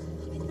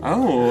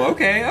 Oh,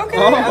 okay.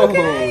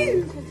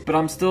 Oh. But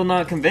I'm still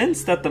not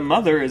convinced that the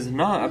mother is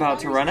not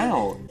about to run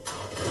out.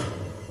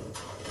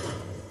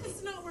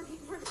 It's not working.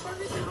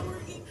 Parker's not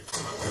working.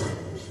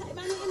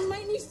 It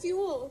might need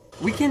fuel.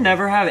 We can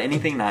never have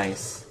anything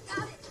nice.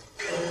 Got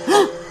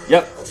it.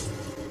 Yep.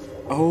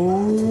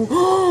 Oh.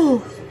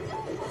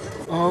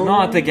 Oh.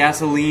 Not the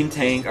gasoline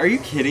tank. Are you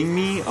kidding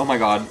me? Oh my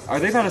god. Are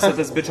they about to set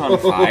this bitch on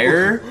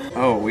fire?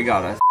 Oh, we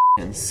got a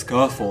f***ing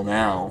scuffle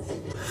now.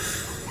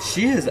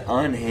 She is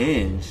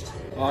unhinged.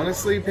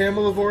 Honestly,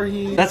 Pamela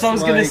Voorhees. That's what I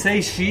was gonna like, say.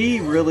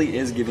 She really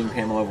is giving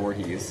Pamela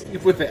Voorhees.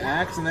 With the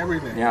axe and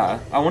everything. Yeah.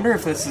 I wonder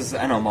if this is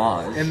an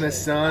homage. And the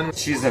sun.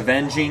 She's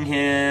avenging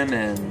him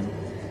and...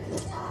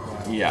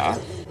 Yeah.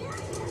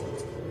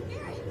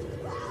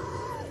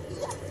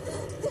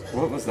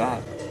 What was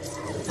that?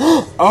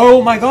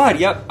 Oh my god,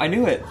 yep, I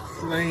knew it.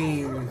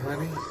 Flame,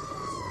 honey.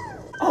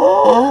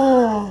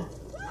 Oh!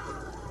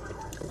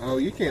 Oh,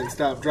 you can't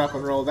stop, drop,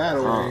 and roll that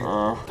away.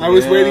 I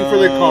was waiting for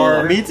the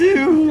car. Me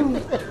too.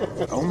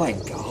 Oh my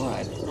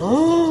god.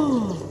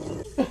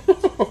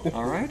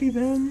 Alrighty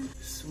then.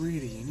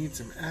 Sweetie, you need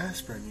some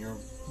aspirin. You're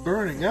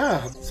burning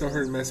up. So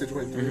her message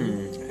went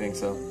through. I think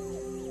so.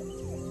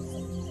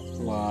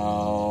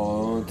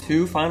 Wow,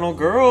 2 final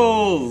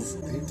girls.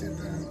 They did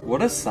that.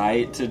 What a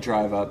sight to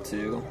drive up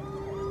to.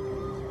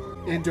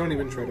 And don't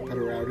even try to put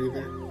her out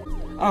either.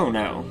 Oh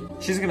no,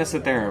 she's gonna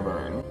sit there and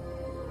burn.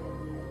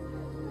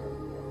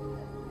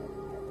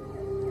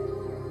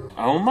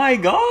 Oh my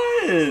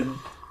god!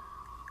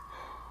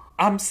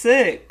 I'm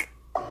sick.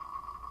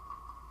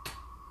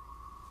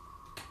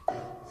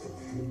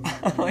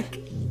 Like,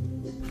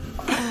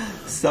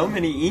 so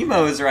many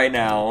emos right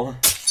now.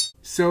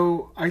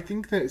 So I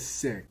think that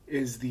Sick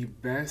is the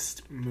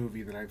best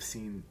movie that I've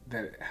seen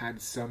that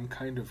had some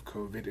kind of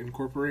COVID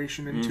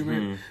incorporation into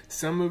it.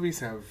 Some movies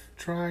have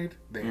tried,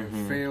 they have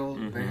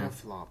failed, they have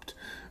flopped.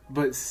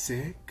 But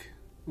Sick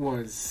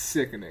was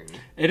sickening.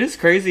 It is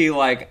crazy.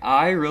 Like,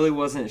 I really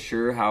wasn't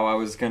sure how I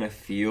was gonna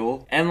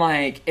feel. And,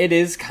 like, it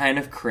is kind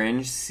of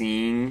cringe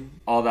seeing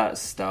all that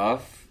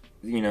stuff.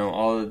 You know,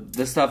 all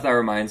the stuff that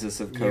reminds us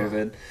of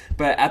COVID. Yeah.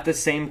 But at the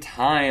same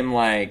time,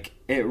 like,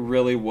 it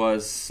really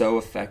was so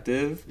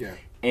effective. Yeah.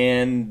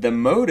 And the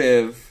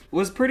motive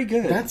was pretty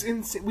good. That's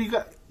insane. We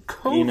got...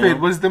 COVID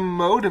was the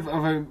motive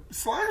of a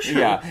slasher.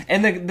 Yeah,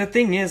 and the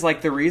thing is,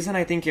 like, the reason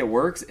I think it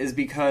works is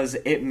because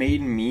it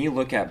made me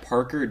look at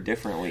Parker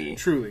differently.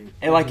 Truly.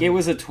 And, like, it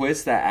was a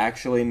twist that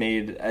actually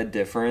made a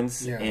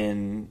difference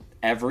in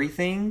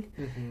everything.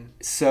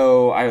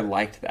 So I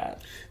liked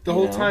that. The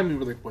whole time we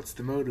were like, what's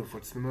the motive?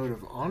 What's the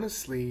motive?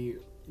 Honestly,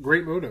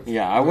 great motive.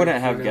 Yeah, I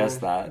wouldn't have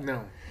guessed that.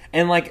 No.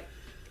 And, like,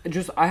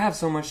 just, I have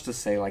so much to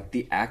say. Like,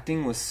 the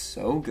acting was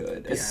so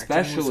good.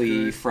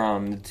 Especially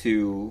from the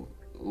two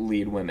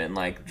lead women.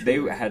 Like, they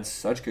had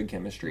such good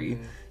chemistry.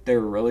 They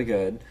were really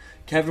good.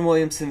 Kevin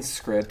Williamson's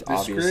script,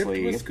 obviously. The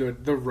script was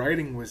good. The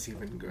writing was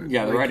even good.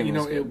 Yeah, the writing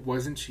was good. It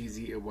wasn't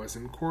cheesy. It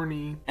wasn't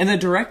corny. And the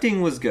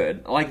directing was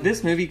good. Like,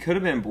 this movie could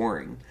have been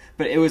boring,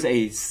 but it was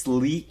a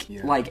sleek,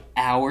 like,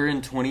 hour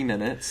and 20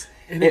 minutes.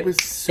 And it was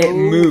so It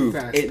moved.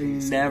 fast-paced. It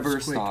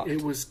never stopped.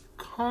 It was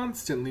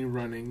constantly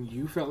running.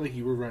 You felt like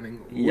you were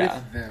running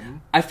with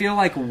them. I feel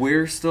like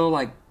we're still,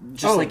 like,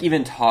 just, like,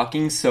 even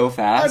talking so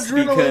fast.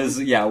 Adrenaline.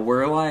 Because,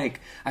 we're, like,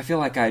 I feel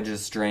like I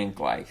just drank,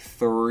 like,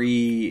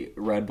 3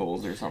 Red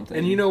Bulls or something.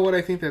 And you know what?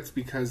 I think that's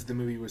because the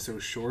movie was so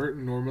short.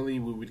 Normally,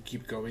 we would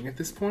keep going at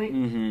this point.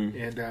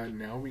 And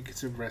now we get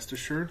to rest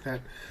assured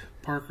that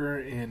Parker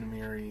and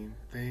Mary,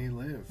 they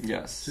live.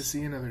 Yes. To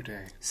see another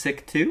day.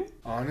 Sick 2?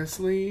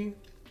 Honestly...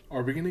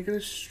 Are we going to get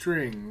a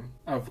string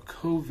of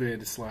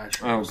COVID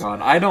slashers? Oh,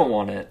 God. I don't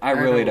want it. I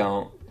really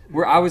don't.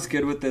 I was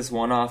good with this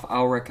one-off.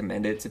 I'll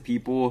recommend it to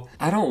people.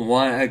 I don't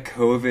want a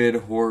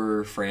COVID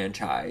horror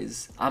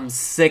franchise. I'm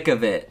sick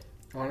of it.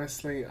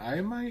 Honestly, I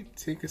might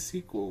take a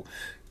sequel.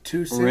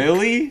 Too Sick.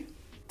 Really?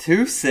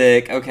 Too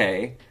Sick?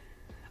 Okay.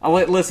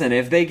 Listen,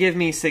 if they give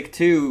me Sick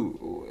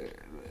 2...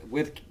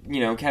 with,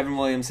 Kevin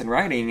Williamson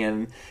writing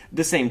and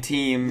the same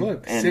team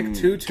and Sick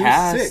 2,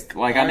 cast, sick.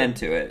 like, I'm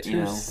into it,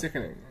 Too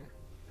sickening.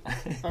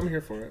 I'm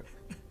here for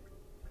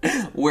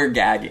it. We're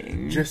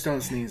gagging. Just don't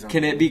sneeze on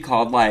Can me. it be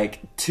called,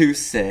 like, Too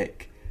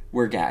Sick,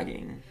 We're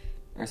Gagging?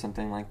 Or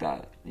something like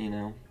that,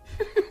 Yeah.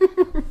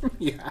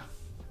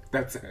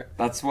 That's it.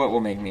 That's what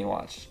will make me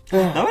watch.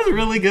 That was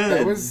really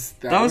good.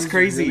 That was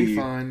crazy. Really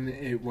fun.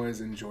 It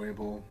was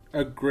enjoyable.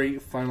 A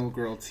great final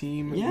girl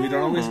team. Yeah. We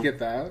don't always get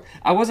that.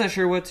 I wasn't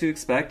sure what to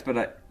expect,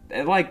 but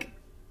it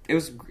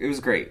was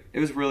great. It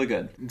was really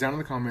good. Down in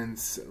the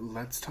comments,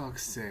 let's talk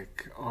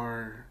sick.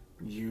 Are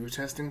you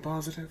testing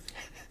positive?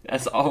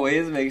 As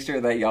always, make sure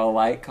that y'all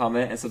like,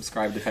 comment, and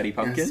subscribe to Petty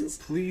Pumpkins. Yes,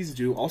 please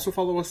do. Also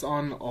follow us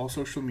on all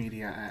social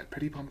media at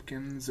Petty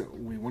Pumpkins.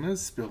 We want to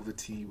spill the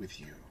tea with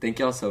you. Thank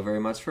y'all so very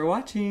much for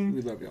watching.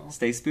 We love y'all.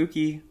 Stay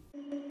spooky.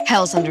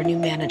 Hell's under new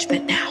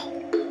management now.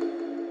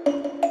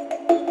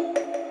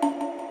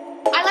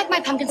 I like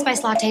my pumpkin spice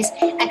lattes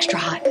extra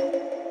hot.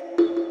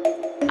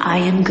 I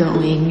am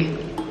going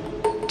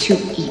to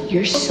eat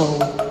your soul.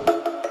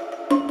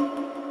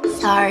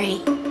 Sorry,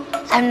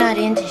 I'm not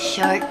into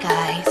short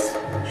guys.